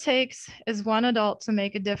 All it takes is one adult to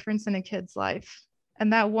make a difference in a kid's life.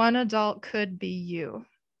 And that one adult could be you.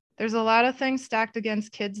 There's a lot of things stacked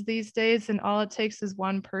against kids these days, and all it takes is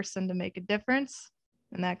one person to make a difference,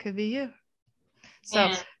 and that could be you.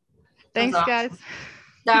 So thanks, awesome. guys.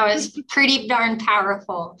 That was pretty darn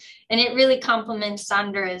powerful. And it really complements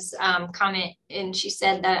Sandra's comment. And she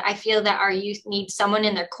said that I feel that our youth need someone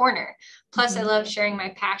in their corner. Plus, I love sharing my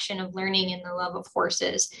passion of learning and the love of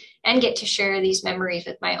horses, and get to share these memories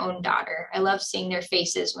with my own daughter. I love seeing their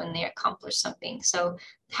faces when they accomplish something. So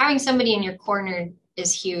having somebody in your corner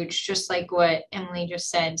is huge, just like what Emily just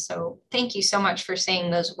said. So thank you so much for saying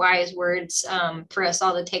those wise words for us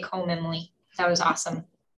all to take home, Emily. That was awesome.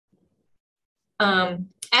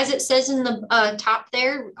 As it says in the top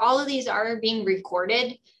there, all of these are being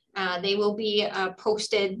recorded. They will be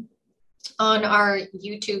posted on our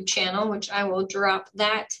YouTube channel, which I will drop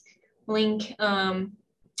that link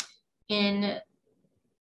in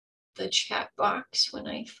the chat box when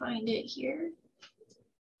I find it here.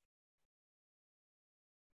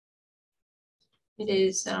 It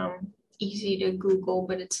is easy to Google,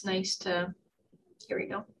 but it's nice to, here we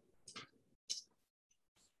go.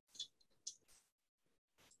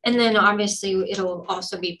 And then obviously it'll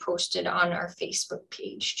also be posted on our Facebook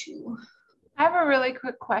page too. I have a really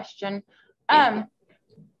quick question. Yeah.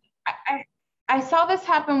 I saw this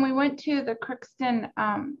happen. We went to the Crookston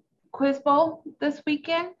Quiz Bowl this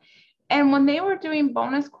weekend, and when they were doing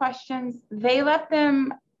bonus questions, they let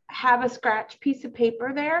them have a scratch piece of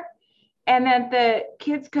paper there, and then the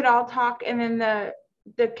kids could all talk, and then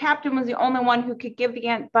the captain was the only one who could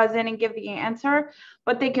buzz in and give the answer,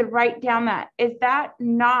 but they could write down that. Is that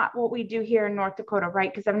not what we do here in North Dakota,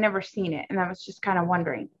 right? Because I've never seen it, and I was just kind of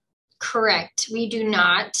wondering. Correct. We do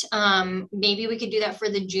not. Maybe we could do that for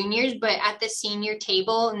the juniors, but at the senior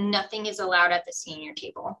table, nothing is allowed at the senior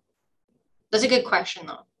table. That's a good question,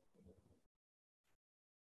 though.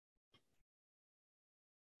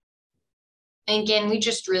 And again, we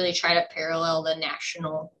just really try to parallel the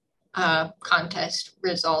national contest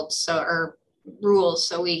results or rules.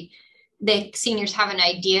 So the seniors have an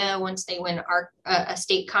idea once they win a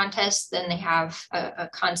state contest, then they have a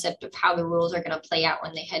concept of how the rules are going to play out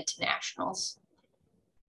when they head to nationals.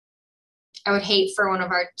 I would hate for one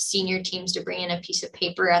of our senior teams to bring in a piece of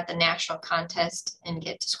paper at the national contest and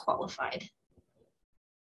get disqualified.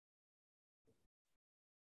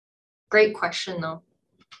 Great question, though.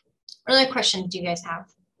 What other questions do you guys have?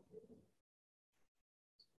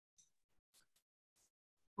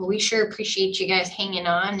 Well, we sure appreciate you guys hanging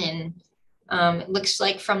on, and it looks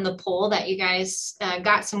like from the poll that you guys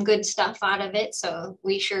got some good stuff out of it. So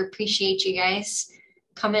we sure appreciate you guys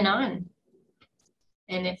coming on.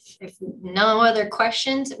 And if no other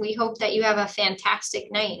questions, we hope that you have a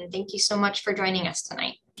fantastic night, and thank you so much for joining us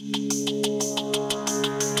tonight.